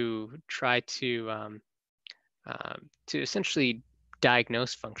to try to essentially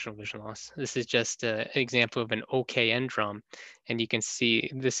diagnose functional vision loss. This is just an example of an OKN drum, and you can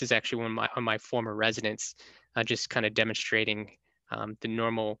see this is actually one of my former residents, just kind of demonstrating the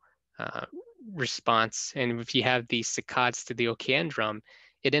normal response. And if you have these saccades to the OKN drum,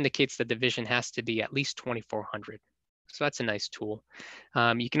 it indicates that the vision has to be at least 2400. So that's a nice tool.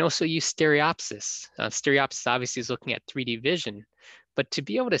 You can also use stereopsis. Stereopsis obviously is looking at 3D vision, but to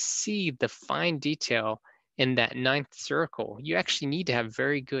be able to see the fine detail in that 9th circle, you actually need to have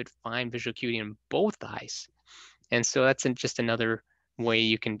very good fine visual acuity in both eyes. And so that's just another way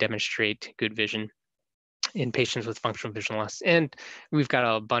you can demonstrate good vision in patients with functional vision loss. And we've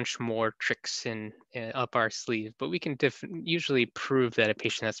got a bunch more tricks up our sleeve, but we can usually prove that a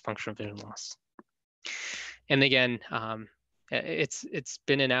patient has functional vision loss. And again, it's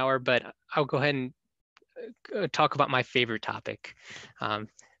been an hour, but I'll go ahead and talk about my favorite topic.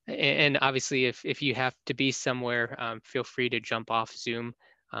 And obviously, if you have to be somewhere, feel free to jump off Zoom.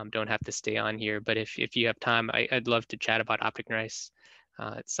 Don't have to stay on here. But if you have time, I'd love to chat about optic neuritis.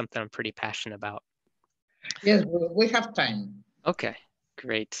 It's something I'm pretty passionate about. Yes, we have time. Okay,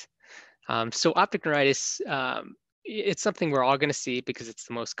 great. So optic neuritis, it's something we're all going to see because it's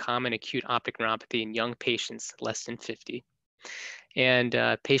the most common acute optic neuropathy in young patients less than 50.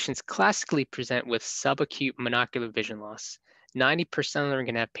 And patients classically present with subacute monocular vision loss. 90% of them are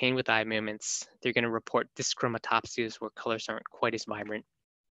going to have pain with eye movements. They're going to report dyschromatopsias where colors aren't quite as vibrant.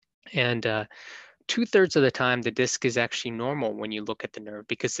 And 2/3 of the time, the disc is actually normal when you look at the nerve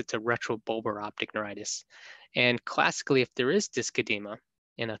because it's a retrobulbar optic neuritis. And classically, if there is disc edema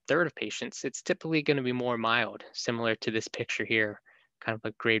in 1/3 of patients, it's typically going to be more mild, similar to this picture here, kind of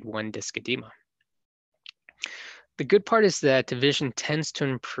a grade 1 disc edema. The good part is that the vision tends to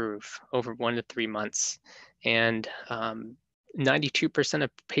improve over 1 to 3 months, and 92% of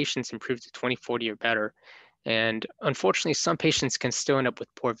patients improve to 20/40 or better. And unfortunately, some patients can still end up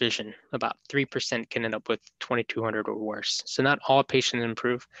with poor vision. About 3% can end up with 2200 or worse. So not all patients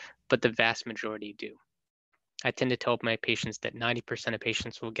improve, but the vast majority do. I tend to tell my patients that 90% of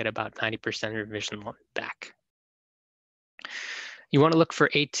patients will get about 90% of their vision back. You want to look for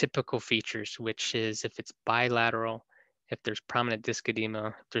atypical features, which is if it's bilateral, if there's prominent disc edema,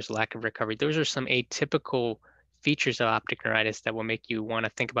 if there's lack of recovery. Those are some atypical features of optic neuritis that will make you want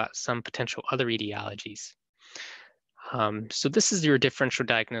to think about some potential other etiologies. So this is your differential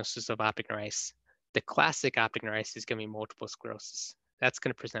diagnosis of optic neuritis. The classic optic neuritis is going to be multiple sclerosis. That's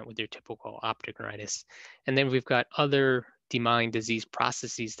going to present with your typical optic neuritis. And then we've got other demyelinating disease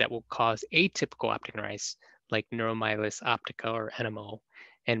processes that will cause atypical optic neuritis, like neuromyelitis optica or NMO,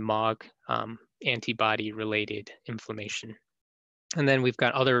 and MOG, antibody-related inflammation. And then we've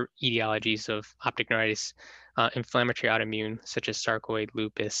got other etiologies of optic neuritis, inflammatory autoimmune, such as sarcoid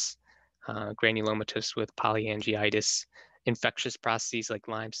lupus, granulomatous with polyangiitis, infectious processes like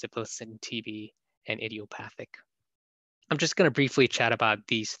Lyme, syphilis, and TB, and idiopathic. I'm just going to briefly chat about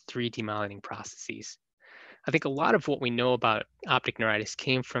these 3 demyelinating processes. I think a lot of what we know about optic neuritis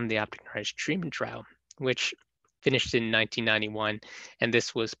came from the optic neuritis treatment trial, which finished in 1991, and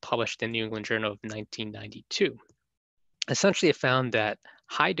this was published in the New England Journal of 1992. Essentially, it found that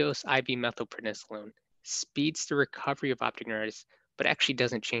high-dose IV methylprednisolone speeds the recovery of optic neuritis, but actually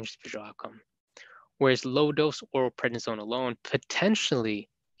doesn't change the visual outcome. Whereas low-dose oral prednisone alone potentially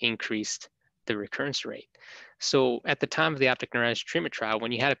increased the recurrence rate. So at the time of the optic neuritis treatment trial,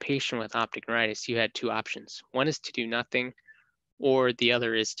 when you had a patient with optic neuritis, you had 2 options. One is to do nothing, or the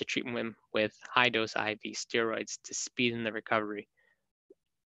other is to treat them with high-dose IV steroids to speed in the recovery,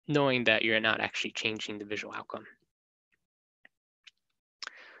 knowing that you're not actually changing the visual outcome.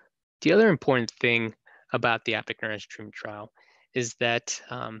 The other important thing about the optic neuritis treatment trial is that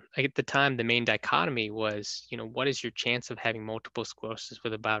at the time, the main dichotomy was, what is your chance of having multiple sclerosis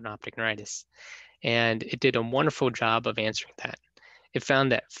with a bout of optic neuritis? And it did a wonderful job of answering that. It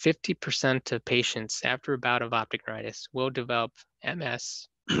found that 50% of patients after a bout of optic neuritis will develop MS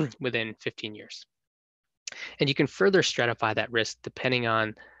within 15 years. And you can further stratify that risk depending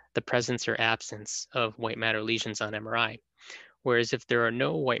on the presence or absence of white matter lesions on MRI. Whereas if there are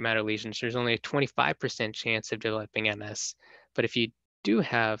no white matter lesions, there's only a 25% chance of developing MS. But if you do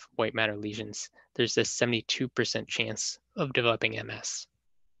have white matter lesions, there's a 72% chance of developing MS.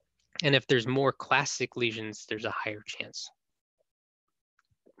 And if there's more classic lesions, there's a higher chance.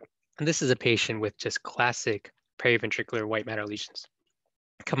 And this is a patient with just classic periventricular white matter lesions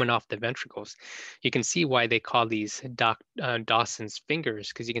coming off the ventricles. You can see why they call these Dawson's fingers,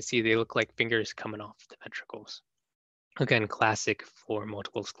 because you can see they look like fingers coming off the ventricles. Again, classic for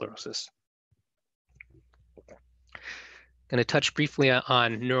multiple sclerosis. Going to touch briefly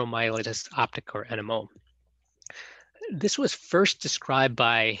on neuromyelitis optica, or NMO. This was first described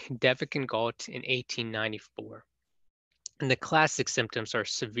by Devik and Galt in 1894. And the classic symptoms are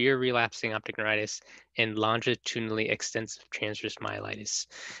severe relapsing optic neuritis and longitudinally extensive transverse myelitis.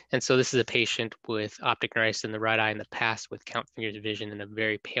 And so this is a patient with optic neuritis in the right eye in the past with count fingers vision and a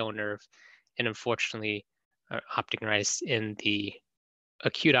very pale nerve. And unfortunately, optic neuritis in the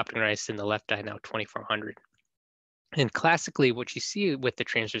acute optic neuritis in the left eye, now 2400. And classically, what you see with the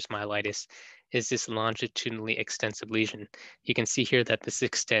transverse myelitis is this longitudinally extensive lesion. You can see here that this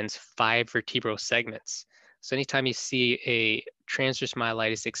extends 5 vertebral segments. So anytime you see a transverse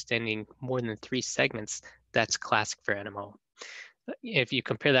myelitis extending more than 3 segments, that's classic for NMO. If you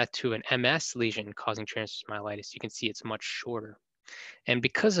compare that to an MS lesion causing transverse myelitis, you can see it's much shorter. And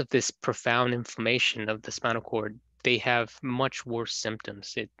because of this profound inflammation of the spinal cord, they have much worse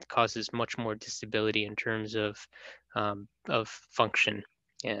symptoms. It causes much more disability in terms of function,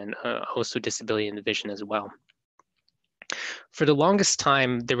 and also disability in the vision as well. For the longest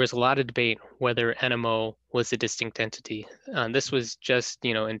time, there was a lot of debate whether NMO was a distinct entity. This was just,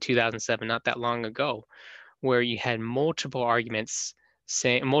 in 2007, not that long ago, where you had multiple arguments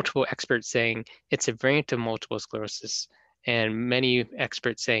saying, multiple experts saying it's a variant of multiple sclerosis, and many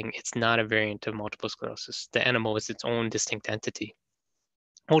experts saying it's not a variant of multiple sclerosis. The NMO is its own distinct entity.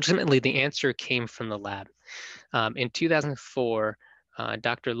 Ultimately, the answer came from the lab. In 2004,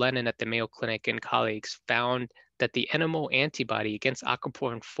 Dr. Lennon at the Mayo Clinic and colleagues found that the NMO antibody against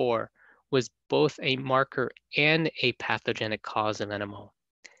aquaporin 4 was both a marker and a pathogenic cause of NMO.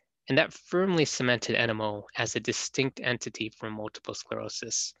 And that firmly cemented NMO as a distinct entity from multiple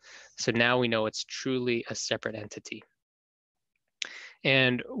sclerosis. So now we know it's truly a separate entity.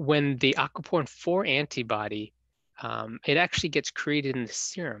 And when the aquaporin 4 antibody it actually gets created in the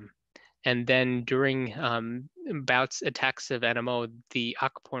serum. And then during attacks of NMO, the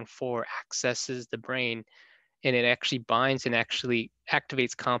aquaporin 4 accesses the brain, and it actually binds and actually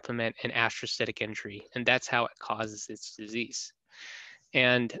activates complement and astrocytic injury. And that's how it causes its disease.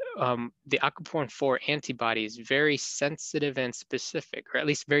 And the aquaporin 4 antibody is very sensitive and specific, or at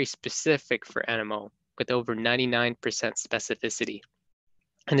least very specific for NMO, with over 99% specificity.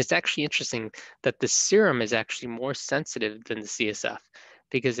 And it's actually interesting that the serum is actually more sensitive than the CSF,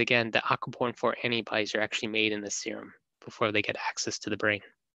 because again, the aquaporin 4 antibodies are actually made in the serum before they get access to the brain.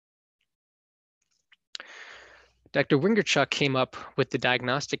 Dr. Wingerchuk came up with the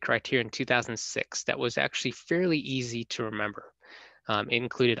diagnostic criteria in 2006 that was actually fairly easy to remember. It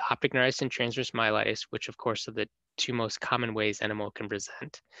included optic neuritis and transverse myelitis, which of course are the two most common ways NMO can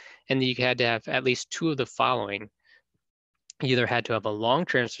present. And you had to have at least two of the following. You either had to have a long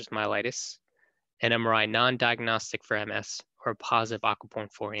transverse myelitis, an MRI non-diagnostic for MS, or a positive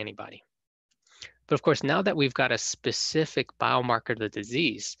aquaporin 4 antibody. But of course, now that we've got a specific biomarker of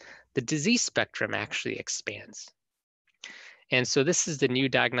the disease spectrum actually expands. And so this is the new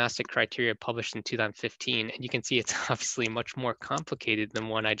diagnostic criteria published in 2015, and you can see it's obviously much more complicated than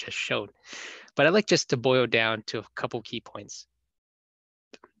one I just showed. But I'd like just to boil down to a couple key points.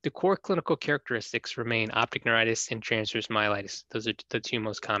 The core clinical characteristics remain optic neuritis and transverse myelitis. Those are the two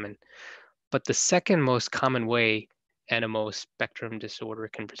most common. But the second most common way NMO spectrum disorder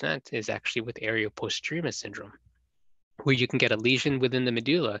can present is actually with areoposterior syndrome, where you can get a lesion within the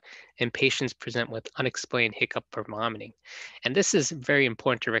medulla and patients present with unexplained hiccup or vomiting. And this is very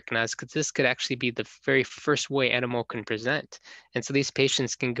important to recognize because this could actually be the very first way NMO can present. And so these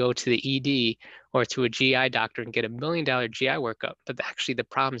patients can go to the ED or to a GI doctor and get $1 million GI workup, but actually the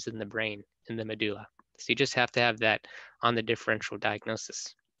problem's in the brain, in the medulla. So you just have to have that on the differential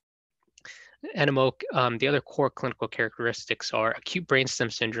diagnosis. NMO, the other core clinical characteristics are acute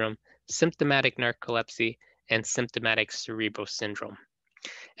brainstem syndrome, symptomatic narcolepsy, and symptomatic cerebral syndrome.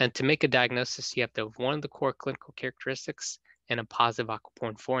 And to make a diagnosis, you have to have one of the core clinical characteristics and a positive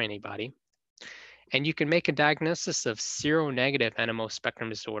aquaporin 4 antibody. And you can make a diagnosis of seronegative NMO spectrum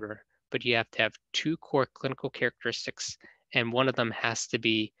disorder, but you have to have two core clinical characteristics, and one of them has to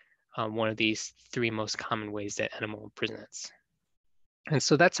be one of these three most common ways that NMO presents. And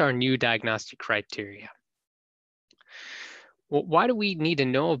so that's our new diagnostic criteria. Well, why do we need to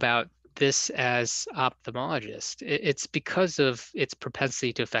know about this as ophthalmologists? It's because of its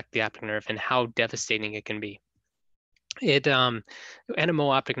propensity to affect the optic nerve and how devastating it can be. NMO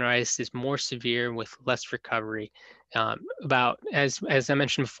optic neuritis is more severe with less recovery. As I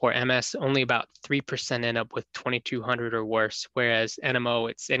mentioned before, MS, only about 3% end up with 2200 or worse, whereas NMO,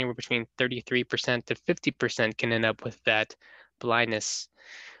 it's anywhere between 33% to 50% can end up with that blindness.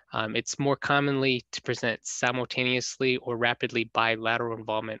 It's more commonly to present simultaneously or rapidly bilateral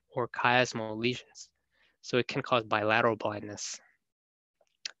involvement or chiasmal lesions. So it can cause bilateral blindness.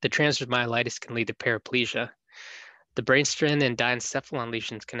 The transverse myelitis can lead to paraplegia. The brainstem and diencephalon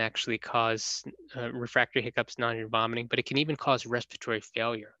lesions can actually cause refractory hiccups, nausea, and vomiting, but it can even cause respiratory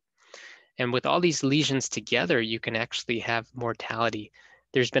failure. And with all these lesions together, you can actually have mortality.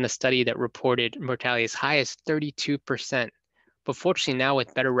 There's been a study that reported mortality as high as 32%. But fortunately now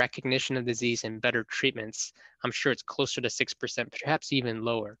with better recognition of disease and better treatments, I'm sure it's closer to 6%, perhaps even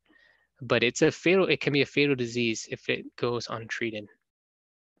lower. But it can be a fatal disease if it goes untreated.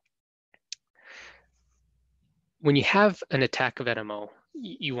 When you have an attack of NMO,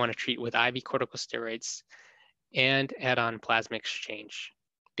 you want to treat with IV corticosteroids and add on plasma exchange.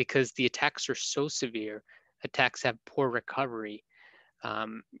 Because the attacks are so severe, attacks have poor recovery,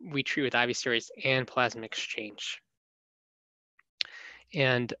 we treat with IV steroids and plasma exchange.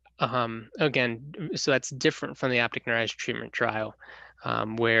 And again, so that's different from the optic neuritis treatment trial,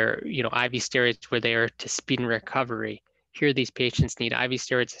 where IV steroids were there to speed recovery. Here, these patients need IV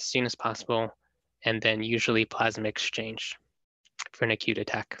steroids as soon as possible, and then usually plasma exchange for an acute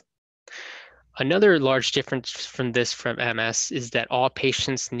attack. Another large difference from MS is that all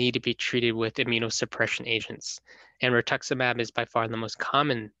patients need to be treated with immunosuppression agents, and rituximab is by far the most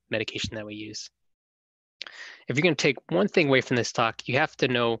common medication that we use. If you're going to take one thing away from this talk, you have to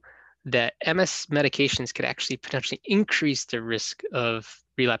know that MS medications could actually potentially increase the risk of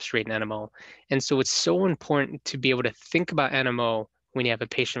relapse rate in NMO. And so it's so important to be able to think about NMO when you have a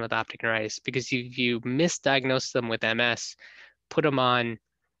patient with optic neuritis, because if you misdiagnose them with MS, put them on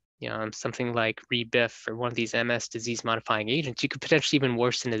something like Rebif or one of these MS disease modifying agents, you could potentially even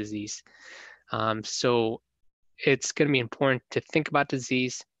worsen the disease. So it's going to be important to think about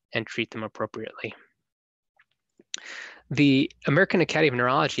disease and treat them appropriately. The American Academy of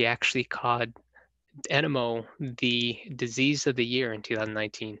Neurology actually called NMO the disease of the year in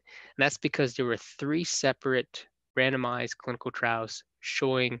 2019. And that's because there were 3 separate randomized clinical trials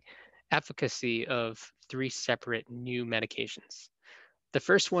showing efficacy of 3 separate new medications. The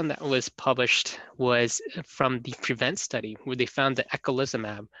first one that was published was from the PREVENT study, where they found that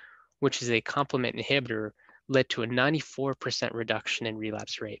eculizumab, which is a complement inhibitor, led to a 94% reduction in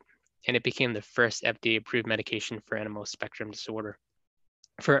relapse rate. And it became the first FDA-approved medication for NMO spectrum disorder,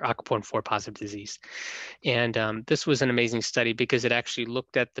 for aquaporin-4 positive disease. And this was an amazing study because it actually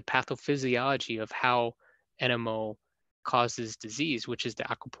looked at the pathophysiology of how NMO causes disease, which is the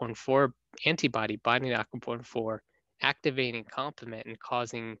aquaporin-4 antibody binding to aquaporin-4, activating complement and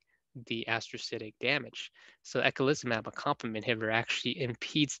causing the astrocytic damage. So eculizumab, a complement inhibitor, actually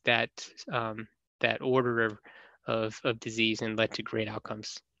impedes that that order of disease and led to great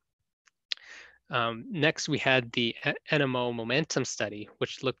outcomes. Next, we had the NMO Momentum study,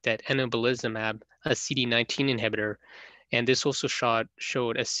 which looked at enobolizumab, a CD19 inhibitor, and this also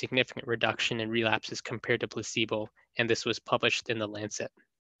showed a significant reduction in relapses compared to placebo, and this was published in the Lancet.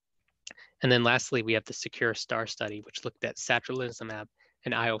 And then lastly, we have the Secure Star study, which looked at satralizumab,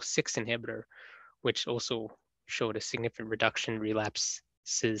 an IL-6 inhibitor, which also showed a significant reduction in relapses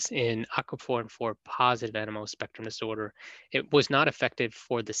in aquaporin-4 positive NMO spectrum disorder. It was not effective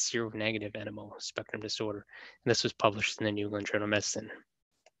for the seronegative NMO spectrum disorder, and this was published in the New England Journal of Medicine.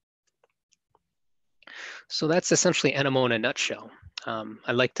 So that's essentially NMO in a nutshell.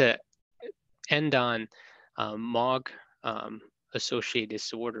 I'd like to end on MOG associated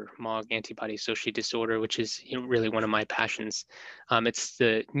disorder, MOG antibody associated disorder, which is really one of my passions. It's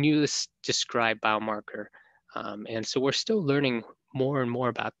the newest described biomarker. And so we're still learning more and more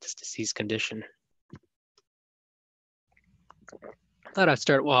about this disease condition. I thought I'd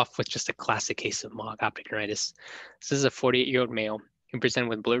start off with just a classic case of MOG optic neuritis. This is a 48-year-old male who presented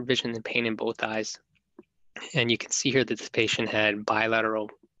with blurred vision and pain in both eyes. And you can see here that this patient had bilateral,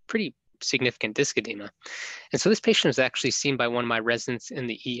 pretty significant disc edema. And so this patient was actually seen by one of my residents in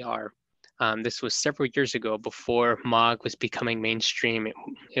the ER. This was several years ago before MOG was becoming mainstream.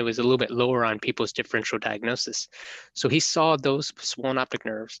 It was a little bit lower on people's differential diagnosis. So he saw those swollen optic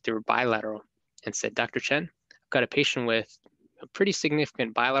nerves, they were bilateral, and said, Dr. Chen, I've got a patient with a pretty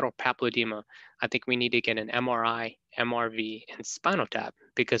significant bilateral papilledema. I think we need to get an MRI, MRV, and spinal tap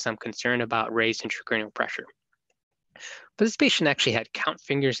because I'm concerned about raised intracranial pressure. But this patient actually had count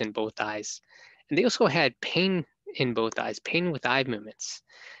fingers in both eyes. And they also had pain in both eyes, pain with eye movements.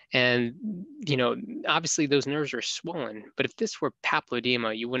 And, obviously those nerves are swollen, but if this were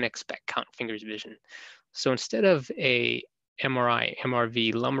papilledema, you wouldn't expect count fingers vision. So instead of a MRI,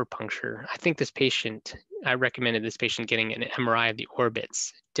 MRV lumbar puncture, I recommended this patient getting an MRI of the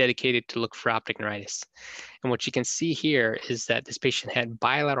orbits dedicated to look for optic neuritis. And what you can see here is that this patient had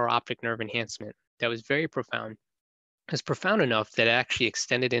bilateral optic nerve enhancement that was very profound. It was profound enough that it actually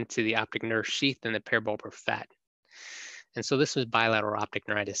extended into the optic nerve sheath and the parabulbar fat. And so this was bilateral optic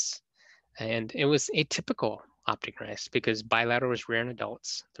neuritis. And it was atypical optic neuritis because bilateral is rare in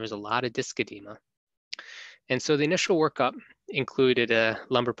adults. There was a lot of disc edema. And so the initial workup included a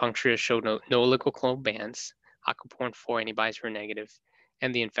lumbar puncture that showed no oligoclonal bands, aquaporin-4 antibodies were negative,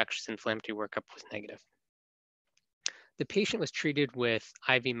 and the infectious inflammatory workup was negative. The patient was treated with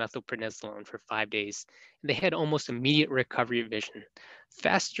IV methylprednisolone for 5 days, and they had almost immediate recovery of vision,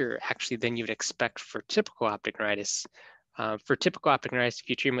 faster actually than you would expect for typical optic neuritis. For typical optic neuritis, if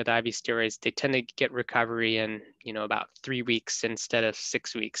you treat them with IV steroids, they tend to get recovery in about 3 weeks instead of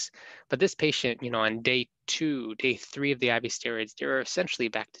 6 weeks. But this patient, on day 2, day 3 of the IV steroids, they were essentially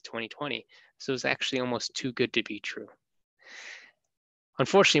back to 20/20. So it was actually almost too good to be true.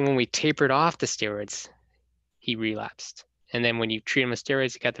 Unfortunately, when we tapered off the steroids, he relapsed. And then when you treat him with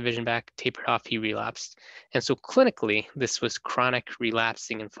steroids, he got the vision back, tapered off, he relapsed. And so clinically, this was chronic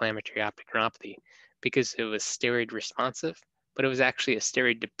relapsing inflammatory optic neuropathy because it was steroid responsive, but it was actually a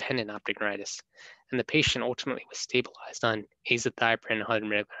steroid dependent optic neuritis. And the patient ultimately was stabilized on azathioprine 100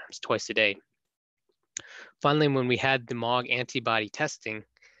 milligrams twice a day. Finally, when we had the MOG antibody testing,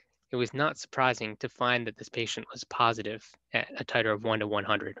 it was not surprising to find that this patient was positive at a titer of 1 to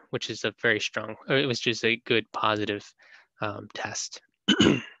 100, which is a very strong, it was just a good positive test.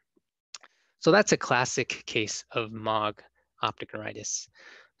 So that's a classic case of MOG optic neuritis.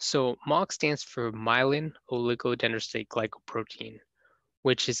 So MOG stands for myelin oligodendrocyte glycoprotein,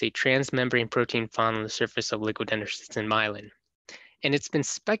 which is a transmembrane protein found on the surface of oligodendrocytes in myelin. And it's been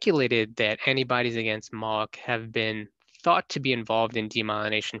speculated that antibodies against MOG have been thought to be involved in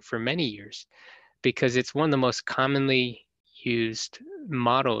demyelination for many years because it's one of the most commonly used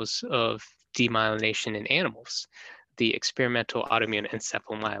models of demyelination in animals. the experimental autoimmune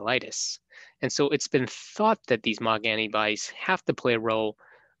encephalomyelitis. And so it's been thought that these MOG antibodies have to play a role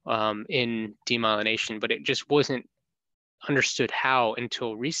in demyelination, but it just wasn't understood how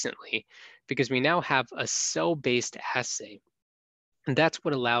until recently, because we now have a cell-based assay. And that's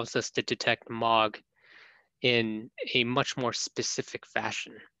what allows us to detect MOG in a much more specific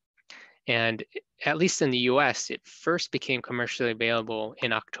fashion. And at least in the US, it first became commercially available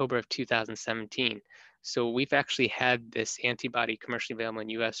in October of 2017. So we've actually had this antibody commercially available in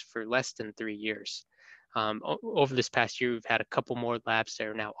the US for less than 3 years. Over this past year, we've had a couple more labs that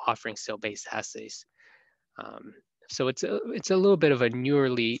are now offering cell-based assays. So it's a little bit of a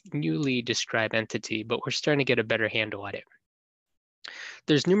newly described entity, but we're starting to get a better handle on it.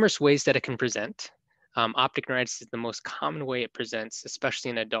 There's numerous ways that it can present. Optic neuritis is the most common way it presents,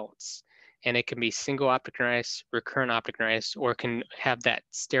 especially in adults. And it can be single optic neuritis, recurrent optic neuritis, or it can have that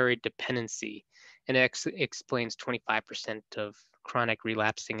steroid dependency. And it explains 25% of chronic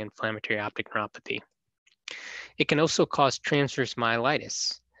relapsing inflammatory optic neuropathy. It can also cause transverse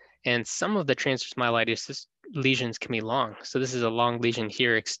myelitis. And some of the transverse myelitis lesions can be long. So this is a long lesion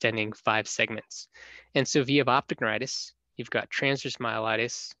here extending 5 segments. And so if you have optic neuritis, you've got transverse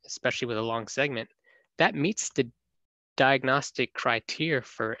myelitis, especially with a long segment, that meets the diagnostic criteria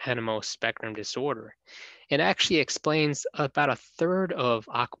for NMO spectrum disorder. It actually explains about a third of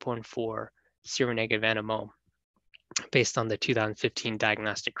aquaportin-4 seronegative NMO based on the 2015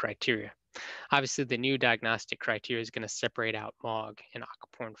 diagnostic criteria. Obviously, the new diagnostic criteria is going to separate out MOG and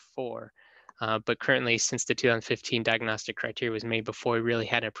aquaportin-4, but currently, since the 2015 diagnostic criteria was made before we really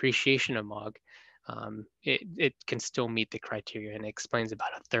had an appreciation of MOG, it can still meet the criteria, and it explains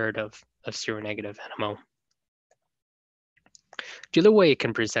about a third of seronegative NMO. The other way it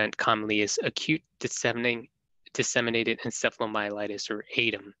can present commonly is acute disseminated encephalomyelitis, or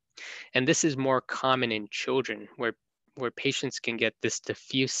ADEM. And this is more common in children where patients can get this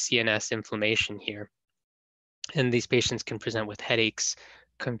diffuse CNS inflammation here. And these patients can present with headaches,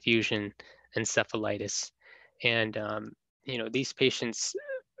 confusion, encephalitis. And, these patients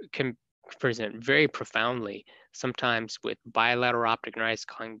can present very profoundly, sometimes with bilateral optic neuritis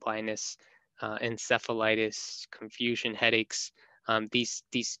causing blindness, encephalitis, confusion, headaches.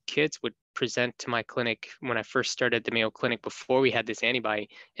 These kids would present to my clinic when I first started the Mayo Clinic before we had this antibody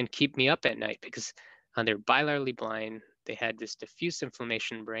and keep me up at night because they're bilaterally blind. They had this diffuse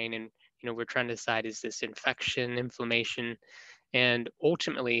inflammation in the brain, and we're trying to decide, is this infection, inflammation? And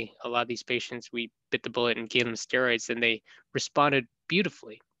ultimately, a lot of these patients, we bit the bullet and gave them steroids, and they responded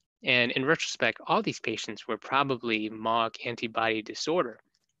beautifully. And in retrospect, all these patients were probably MOG antibody disorder.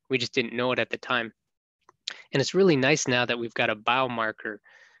 We just didn't know it at the time. And it's really nice now that we've got a biomarker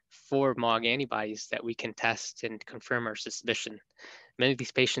for MOG antibodies that we can test and confirm our suspicion. Many of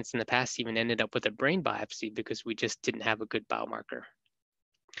these patients in the past even ended up with a brain biopsy because we just didn't have a good biomarker.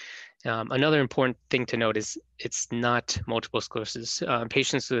 Another important thing to note is it's not multiple sclerosis.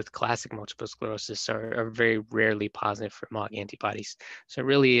 Patients with classic multiple sclerosis are very rarely positive for MOG antibodies. So it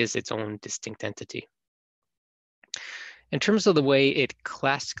really is its own distinct entity. In terms of the way it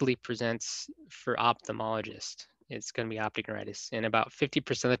classically presents for ophthalmologists, it's going to be optic neuritis. And about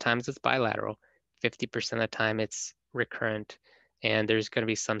 50% of the times it's bilateral, 50% of the time it's recurrent, and there's going to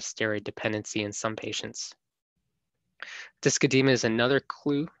be some steroid dependency in some patients. Disc edema is another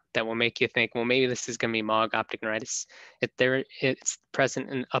clue that will make you think, well, maybe this is going to be MOG optic neuritis. It's present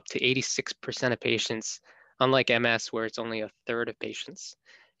in up to 86% of patients, unlike MS, where it's only a third of patients.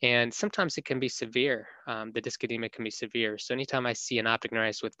 And sometimes it can be severe. The disc edema can be severe. So anytime I see an optic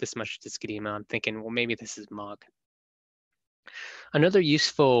neuritis with this much disc edema, I'm thinking, well, maybe this is MOG. Another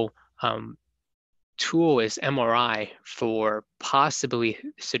useful tool is MRI for possibly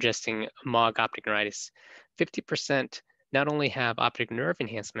suggesting MOG optic neuritis. 50% not only have optic nerve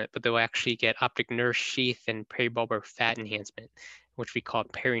enhancement, but they'll actually get optic nerve sheath and peribulbar fat enhancement, which we call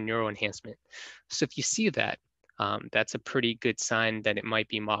perineural enhancement. So if you see that, that's a pretty good sign that it might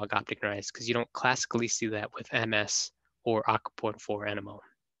be MOG optic neuritis, because you don't classically see that with MS or aquaportin-4 NMO.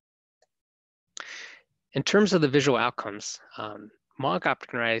 In terms of the visual outcomes, MOG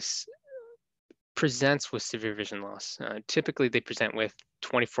optic neuritis presents with severe vision loss. Typically, they present with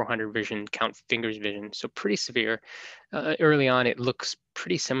 2400 vision, count fingers vision, so pretty severe. Early on, it looks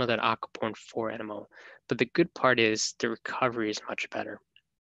pretty similar to aquaportin-4 NMO, but the good part is the recovery is much better.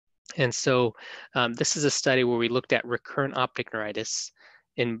 And so this is a study where we looked at recurrent optic neuritis,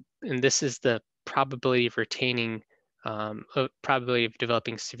 and this is the probability of retaining, probability of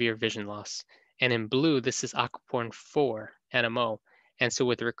developing severe vision loss. And in blue, this is aquaportin-4 NMO. And so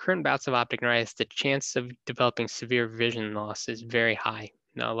with recurrent bouts of optic neuritis, the chance of developing severe vision loss is very high.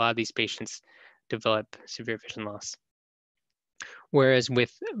 Now, a lot of these patients develop severe vision loss. Whereas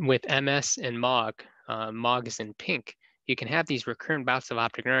with MS and MOG, MOG is in pink, you can have these recurrent bouts of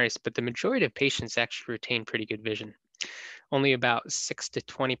optic neuritis, but the majority of patients actually retain pretty good vision. Only about 6 to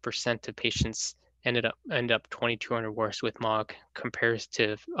 20% of patients end up 2200 worse with MOG, compares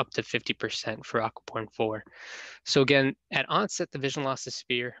to up to 50% for aquaporin 4. So again, at onset, the vision loss is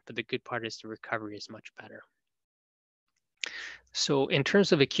severe, but the good part is the recovery is much better. So in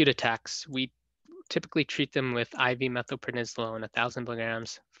terms of acute attacks, we typically treat them with IV methylprednisolone, 1,000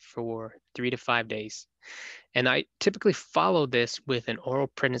 milligrams for 3 to 5 days. And I typically follow this with an oral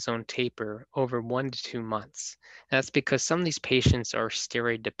prednisone taper over 1 to 2 months. That's because some of these patients are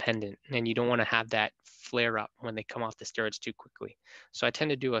steroid dependent, and you don't want to have that flare up when they come off the steroids too quickly. So I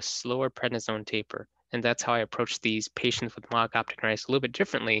tend to do a slower prednisone taper, and that's how I approach these patients with MOG optic neuritis a little bit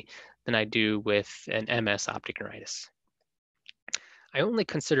differently than I do with an MS optic neuritis. I only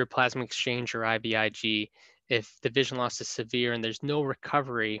consider plasma exchange or IVIG if the vision loss is severe and there's no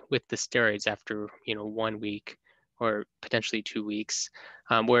recovery with the steroids after 1 week or potentially 2 weeks.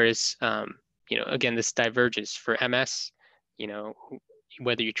 Whereas again, this diverges for MS.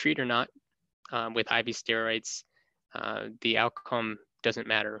 Whether you treat or not with IV steroids, the outcome doesn't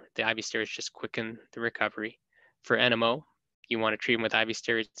matter. The IV steroids just quicken the recovery. For NMO, you want to treat them with IV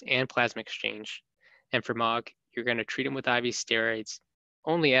steroids and plasma exchange. And for MOG, you're going to treat them with IV steroids,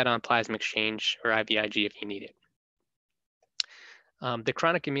 only add on plasma exchange or IVIG if you need it. The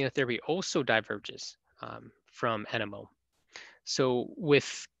chronic immunotherapy also diverges from NMO. So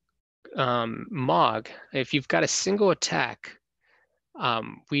with MOG, if you've got a single attack,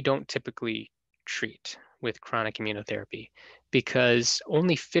 we don't typically treat with chronic immunotherapy because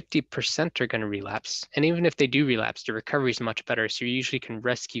only 50% are going to relapse. And even if they do relapse, the recovery is much better. So you usually can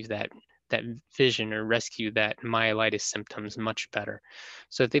rescue that vision or rescue that myelitis symptoms much better.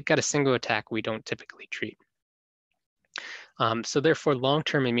 So if they've got a single attack, we don't typically treat. So therefore,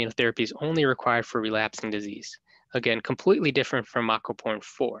 long-term immunotherapy is only required for relapsing disease. Again, completely different from aquaporin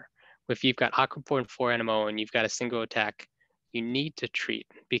 4. If you've got aquaporin 4 NMO and you've got a single attack, you need to treat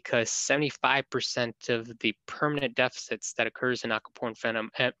because 75% of the permanent deficits that occurs in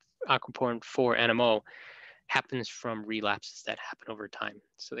aquaporin 4 NMO happens from relapses that happen over time.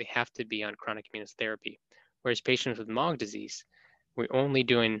 So they have to be on chronic immunotherapy. Whereas patients with MOG disease, we're only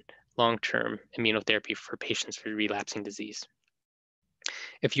doing long-term immunotherapy for patients with relapsing disease.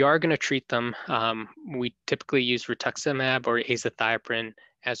 If you are going to treat them, we typically use rituximab or azathioprine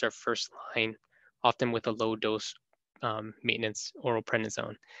as our first line, often with a low dose maintenance oral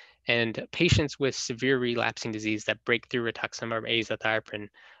prednisone. And patients with severe relapsing disease that break through rituximab or azathioprine,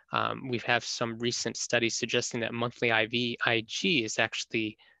 we have some recent studies suggesting that monthly IVIG is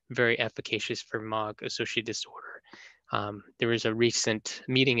actually very efficacious for MOG-associated disorder. There was a recent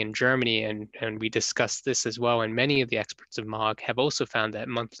meeting in Germany, and we discussed this as well, and many of the experts of MOG have also found that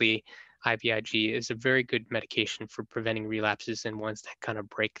monthly IVIG is a very good medication for preventing relapses and ones that kind of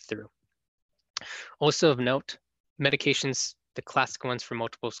break through. Also of note, medications, the classic ones for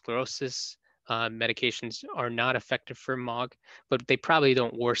multiple sclerosis, medications are not effective for MOG, but they probably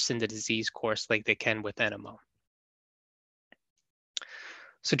don't worsen the disease course like they can with NMO.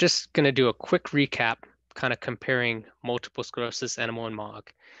 So just going to do a quick recap, kind of comparing multiple sclerosis, NMO, and MOG.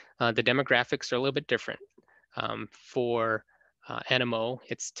 The demographics are a little bit different. For NMO,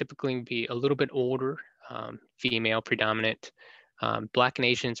 it's typically going to be a little bit older, female predominant. Black and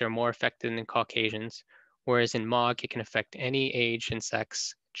Asians are more affected than Caucasians, whereas in MOG, it can affect any age and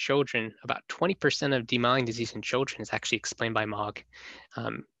sex. Children, about 20% of demyelinating disease in children is actually explained by MOG.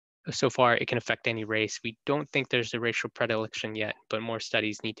 So far, it can affect any race. We don't think there's a racial predilection yet, but more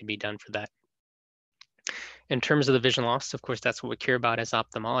studies need to be done for that. In terms of the vision loss, of course, that's what we care about as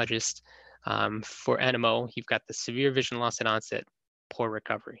ophthalmologists. For NMO, you've got the severe vision loss at onset, poor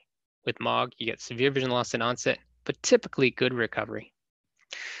recovery. With MOG, you get severe vision loss at onset, but typically good recovery.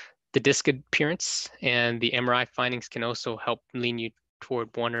 The disc appearance and the MRI findings can also help lean you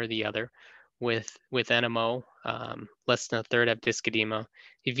toward one or the other. With NMO, less than a third have disc edema.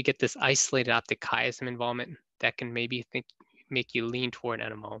 If you get this isolated optic chiasm involvement, that can maybe make you lean toward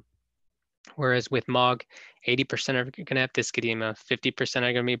NMO. Whereas with MOG, 80% are going to have disc edema, 50% are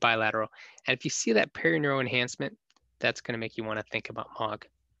going to be bilateral. And if you see that perineural enhancement, that's going to make you want to think about MOG.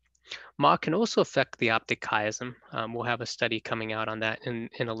 MOG can also affect the optic chiasm. We'll have a study coming out on that in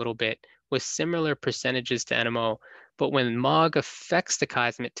a little bit with similar percentages to NMO. But when MOG affects the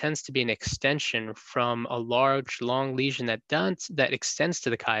chiasm, it tends to be an extension from a large, long lesion that extends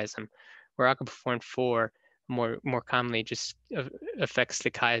to the chiasm, where aquaporin 4 more commonly just affects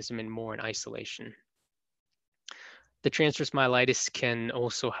the chiasm and more in isolation. The transverse myelitis can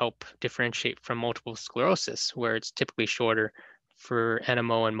also help differentiate from multiple sclerosis, where it's typically shorter for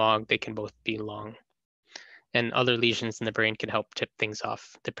NMO and MOG, they can both be long. And other lesions in the brain can help tip things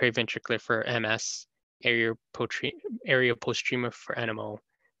off. The periventricular for MS, area postrema for NMO,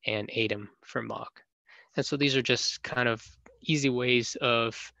 and ADEM for MOG. And so these are just kind of easy ways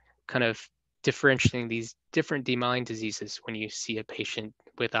of kind of differentiating these different demyelinating diseases when you see a patient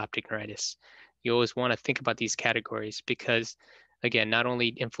with optic neuritis. You always want to think about these categories because, again, not only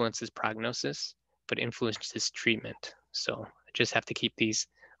influences prognosis, but influences treatment. So I just have to keep these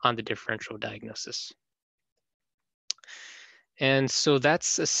on the differential diagnosis. And so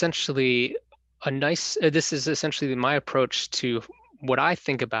that's essentially this is essentially my approach to what I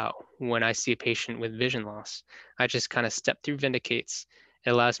think about when I see a patient with vision loss. I just kind of step through VINDICATES. It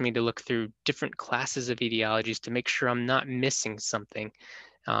allows me to look through different classes of etiologies to make sure I'm not missing something.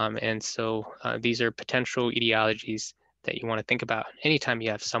 And so these are potential etiologies that you want to think about anytime you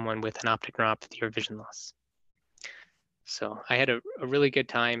have someone with an optic neuropathy or vision loss. So I had a really good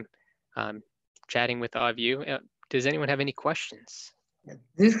time chatting with all of you. Does anyone have any questions?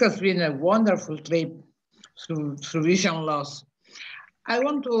 This has been a wonderful trip through vision loss. I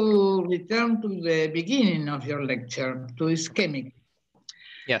want to return to the beginning of your lecture, to ischemic.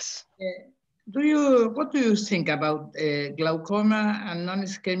 Yes. What do you think about glaucoma and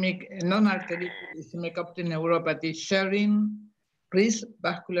non-ischemic, non-arteritic ischemic optic neuropathy sharing risk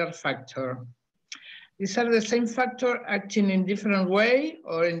vascular factor? These are the same factor acting in different way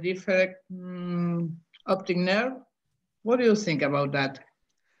or in different optic nerve? What do you think about that?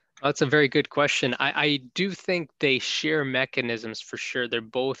 That's a very good question. I do think they share mechanisms for sure. They're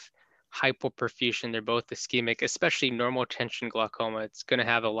both hypoperfusion, they're both ischemic, especially normal tension glaucoma. It's going to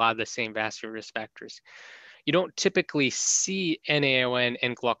have a lot of the same vascular risk factors. You don't typically see NAION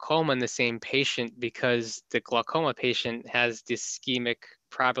and glaucoma in the same patient because the glaucoma patient has the ischemic,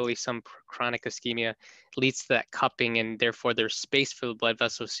 probably some chronic ischemia, leads to that cupping, and therefore there's space for the blood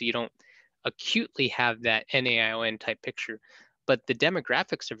vessels, so you don't acutely have that NAION type picture. But the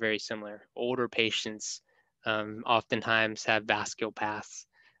demographics are very similar. Older patients oftentimes have vasculopaths.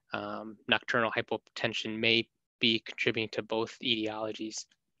 Nocturnal hypotension may be contributing to both etiologies.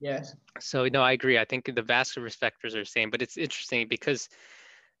 Yes. So no, I agree. I think the vascular risk factors are the same, but it's interesting because,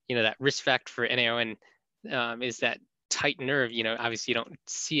 you know, that risk factor for NAION is that tight nerve. You know, obviously you don't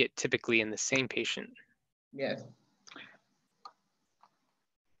see it typically in the same patient. Yes.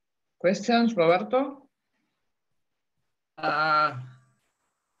 Questions, Roberto?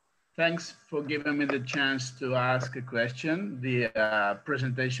 Thanks for giving me the chance to ask a question. The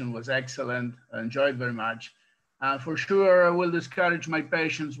presentation was excellent. I enjoyed very much. For sure, I will discourage my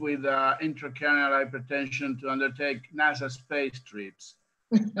patients with intracranial hypertension to undertake NASA space trips.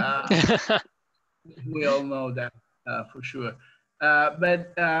 We all know that for sure.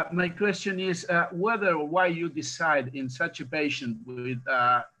 But my question is whether or why you decide in such a patient with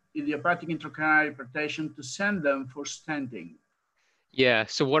idiopathic intracranial hypertension to send them for stenting. Yeah,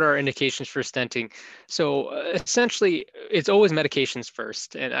 so what are indications for stenting? So essentially, it's always medications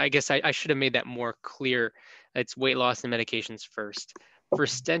first. And I guess I should have made that more clear. It's weight loss and medications first. For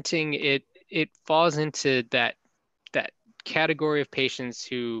stenting, it falls into that category of patients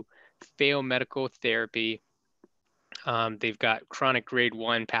who fail medical therapy. They've got chronic grade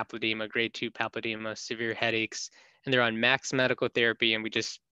 1 papilledema, grade 2 papilledema, severe headaches, and they're on max medical therapy, and we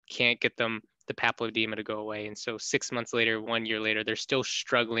just can't get them the papilledema to go away. And so 6 months later, 1 year later, they're still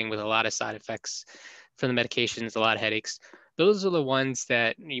struggling with a lot of side effects from the medications, a lot of headaches. Those are the ones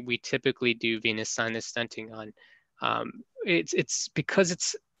that we typically do venous sinus stenting on. It's because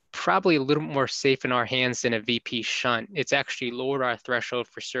it's probably a little more safe in our hands than a VP shunt. It's actually lowered our threshold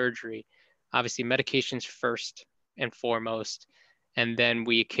for surgery. Obviously, medications first and foremost, and then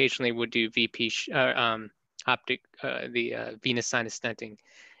we occasionally would do VP venous sinus stenting.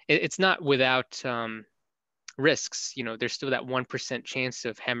 It's not without risks. You know, there's still that 1% chance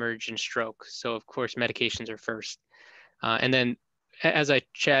of hemorrhage and stroke. So of course, medications are first. And then as I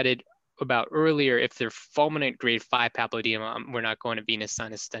chatted about earlier, if they're fulminant grade 5 papilledema, we're not going to venous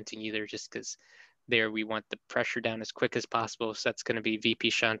sinus stenting either, just because there we want the pressure down as quick as possible. So that's going to be VP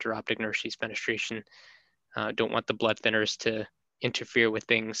shunt or optic nerve sheath fenestration. Don't want the blood thinners to interfere with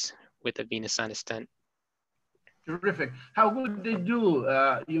things with a venous sinus stent. Terrific. How would they do?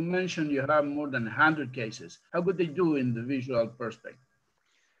 You mentioned you have more than 100 cases. How would they do in the visual perspective?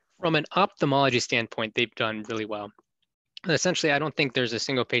 From an ophthalmology standpoint, they've done really well. Essentially, I don't think there's a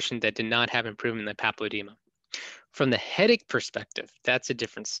single patient that did not have improvement in the papilledema. From the headache perspective, that's a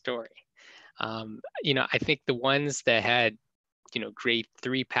different story. You know, I think the ones that had, you know, grade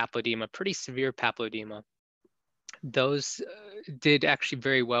 3 papilledema, pretty severe papilledema, those did actually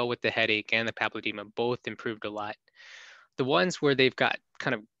very well with the headache and the papilledema, both improved a lot. the ones where they've got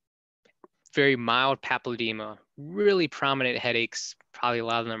kind of very mild papilledema, really prominent headaches, probably a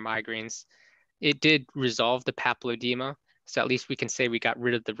lot of them are migraines, it did resolve the papilledema. So at least we can say we got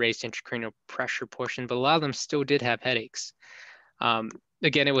rid of the raised intracranial pressure portion, but a lot of them still did have headaches.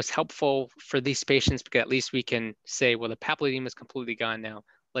 Again, it was helpful for these patients because at least we can say, well, the papilledema is completely gone now.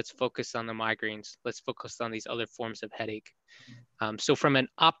 Let's focus on the migraines. Let's focus on these other forms of headache. So from an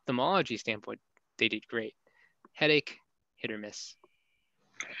ophthalmology standpoint, they did great. Headache, hit or miss.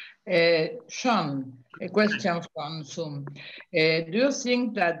 Sean, a question from Zoom. Do you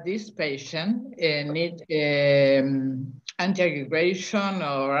think that this patient need antiaggregation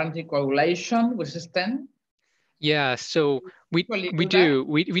or anticoagulation with a stent? Yeah, so we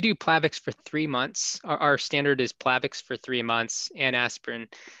do Plavix for 3 months. Our standard is Plavix for 3 months and aspirin,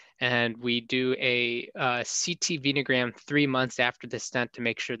 and we do a CT venogram 3 months after the stent to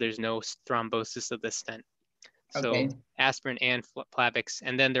make sure there's no thrombosis of the stent. So okay. Aspirin and Plavix,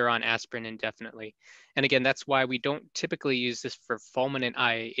 and then they're on aspirin indefinitely. And again, that's why we don't typically use this for fulminant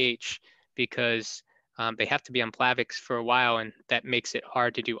IAH, because they have to be on Plavix for a while, and that makes it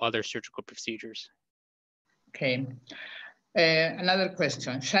hard to do other surgical procedures. Okay. Another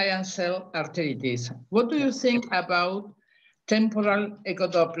question, giant cell arteritis. What do you think about temporal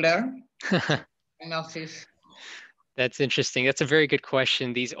echodoppler diagnosis? That's interesting. That's a very good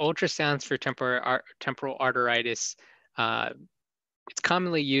question. These ultrasounds for temporal arteritis, it's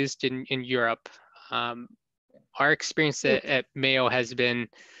commonly used in Europe. Our experience at Mayo has been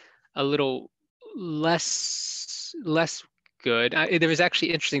a little less good. There was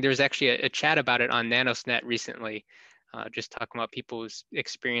actually a chat about it on Nanosnet recently, just talking about people's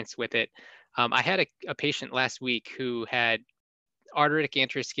experience with it. I had a patient last week who had arteritic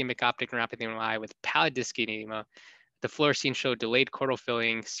anterischemic optic neuropathy in one eye with pallid disc edema. The fluorescein showed delayed choroidal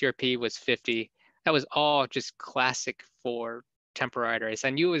filling. CRP was 50. That was all just classic for temporal arteritis.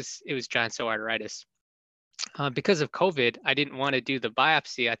 I knew it was giant cell arteritis. Because of COVID, I didn't want to do the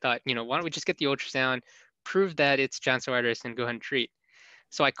biopsy. I thought, why don't we just get the ultrasound, prove that it's giant cell arteritis, and go ahead and treat.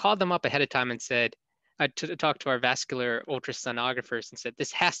 So I called them up ahead of time and said, to talk to our vascular ultrasonographers and said,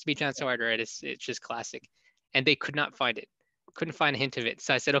 this has to be giant cell arteritis. It's just classic. And they could not find it. Couldn't find a hint of it.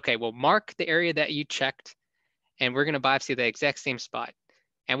 So I said, okay, well, mark the area that you checked, and we're going to biopsy the exact same spot.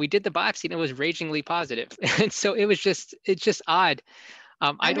 And we did the biopsy, and it was ragingly positive. And so it's just odd.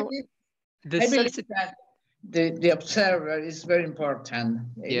 I believe that the observer is very important.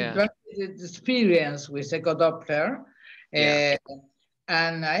 Yeah. The experience with echodoppler. Yeah.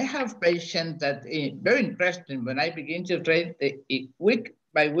 And I have patients that very interesting. When I begin to treat week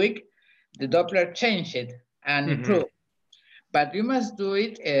by week, the Doppler change it and improve. But you must do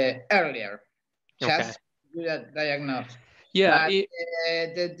it earlier. Just do that diagnosis. Yeah.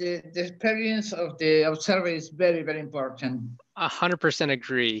 But, the experience of the observer is very, very important. 100%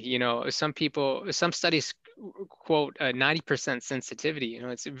 agree. Some studies quote 90% sensitivity.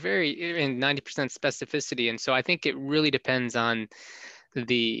 It's very, and 90% specificity. And so I think it really depends on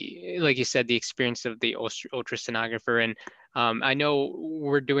like you said, the experience of the ultrasonographer. And I know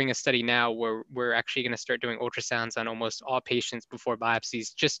we're doing a study now where we're actually going to start doing ultrasounds on almost all patients before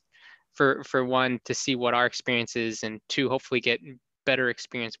biopsies, just for one, to see what our experience is, and two, hopefully get better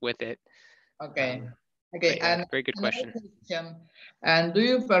experience with it. Okay. Yeah, and very good question. And do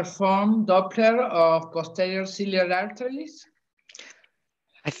you perform Doppler of posterior ciliary arteries?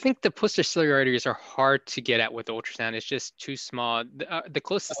 I think the posterior ciliary arteries are hard to get at with ultrasound. It's just too small. The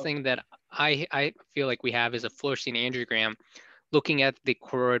closest thing that I feel like we have is a fluorescein angiogram looking at the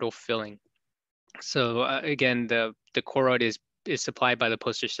choroidal filling. So again, the choroid is supplied by the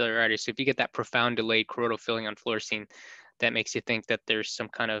posterior ciliary artery. So if you get that profound delayed choroidal filling on fluorescein, that makes you think that there's some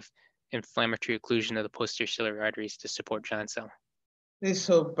kind of inflammatory occlusion of the posterior ciliary arteries to support giant cell. It's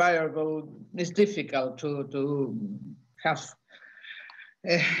so variable. It's difficult to have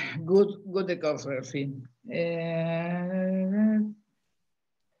good echography.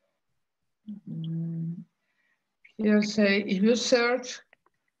 Here say, if you search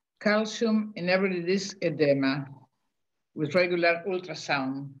calcium in every disc edema with regular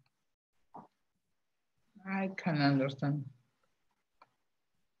ultrasound, I can understand.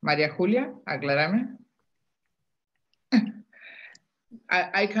 Maria Julia, aclárame.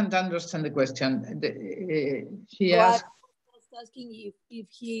 I can't understand the question. He asked. Asking if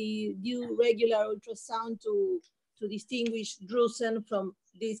he do regular ultrasound to distinguish drusen from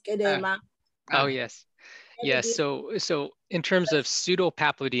disc edema. Oh yes, yes. So in terms of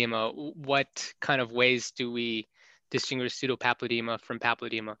pseudopapilledema, what kind of ways do we distinguish pseudopapilledema from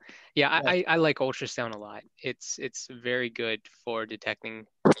papilledema? Yeah, I like ultrasound a lot. It's very good for detecting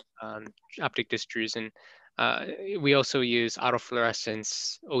optic disc drusen. We also use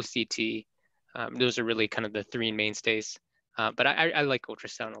autofluorescence, OCT. Those are really kind of the three mainstays. But I like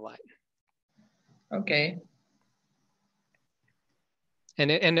ultrasound a lot. Okay.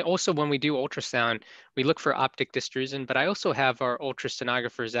 And also when we do ultrasound, we look for optic dystrusion, but I also have our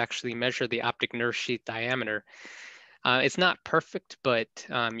ultrasonographers actually measure the optic nerve sheath diameter. It's not perfect, but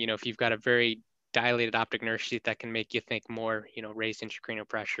you know, if you've got a very dilated optic nerve sheath, that can make you think more, you know, raised intracranial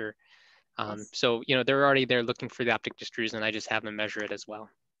pressure. So, you know, they're already there looking for the optic dystrusion. I just have them measure it as well.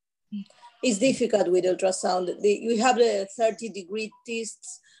 It's difficult with ultrasound. We have the 30-degree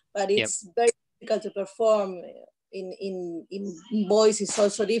tests, but it's very difficult to perform. In boys, it's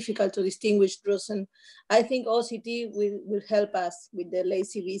also difficult to distinguish drusen. I think OCT will help us with the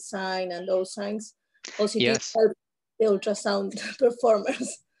lazy V sign and those signs. OCT help the ultrasound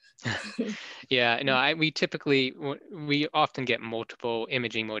performers. Yeah, no, we often get multiple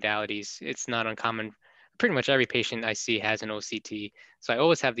imaging modalities. It's not uncommon. Pretty much every patient I see has an OCT. So I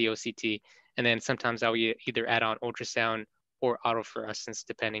always have the OCT. And then sometimes I'll either add on ultrasound or autofluorescence,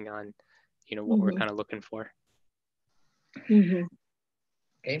 depending on, you know, what we're kind of looking for. Okay.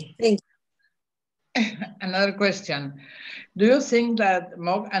 Thank you. Another question. Do you think that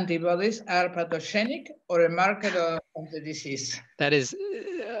MOG antibodies are pathogenic or a marker of the disease? That is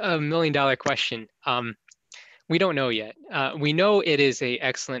a $1 million question. We don't know yet. We know it is an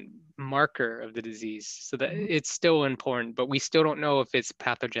excellent marker of the disease, so that it's still important, but we still don't know if it's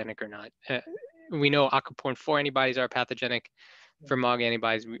pathogenic or not. We know aquaporin 4 antibodies are pathogenic. For MOG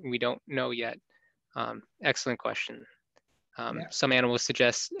antibodies, we don't know yet. Excellent question. Some animal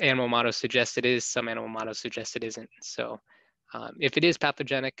models suggest it is, some animal models suggest it isn't. So if it is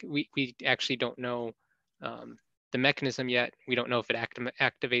pathogenic, we actually don't know the mechanism yet. We don't know if it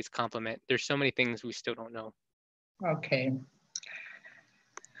activates complement. There's so many things we still don't know. Okay.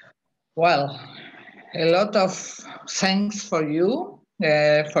 Well, a lot of thanks for you,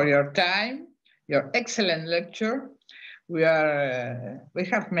 for your time, your excellent lecture. We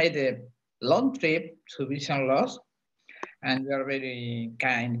have made a long trip to vision loss, and you are very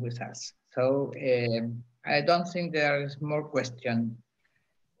kind with us. So I don't think there is more question.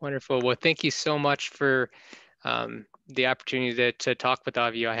 Wonderful. Well, thank you so much for the opportunity to talk with all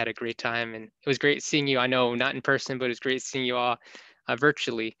of you. I had a great time, and it was great seeing you. I know not in person, but it was great seeing you all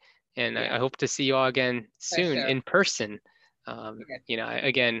virtually. And I hope to see you all again soon in person. You know,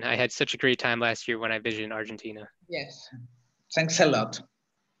 again, I had such a great time last year when I visited Argentina. Yes. Thanks a lot.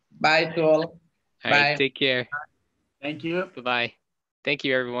 Bye to all. All right, take care. Thank you. Bye-bye. Thank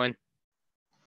you, everyone.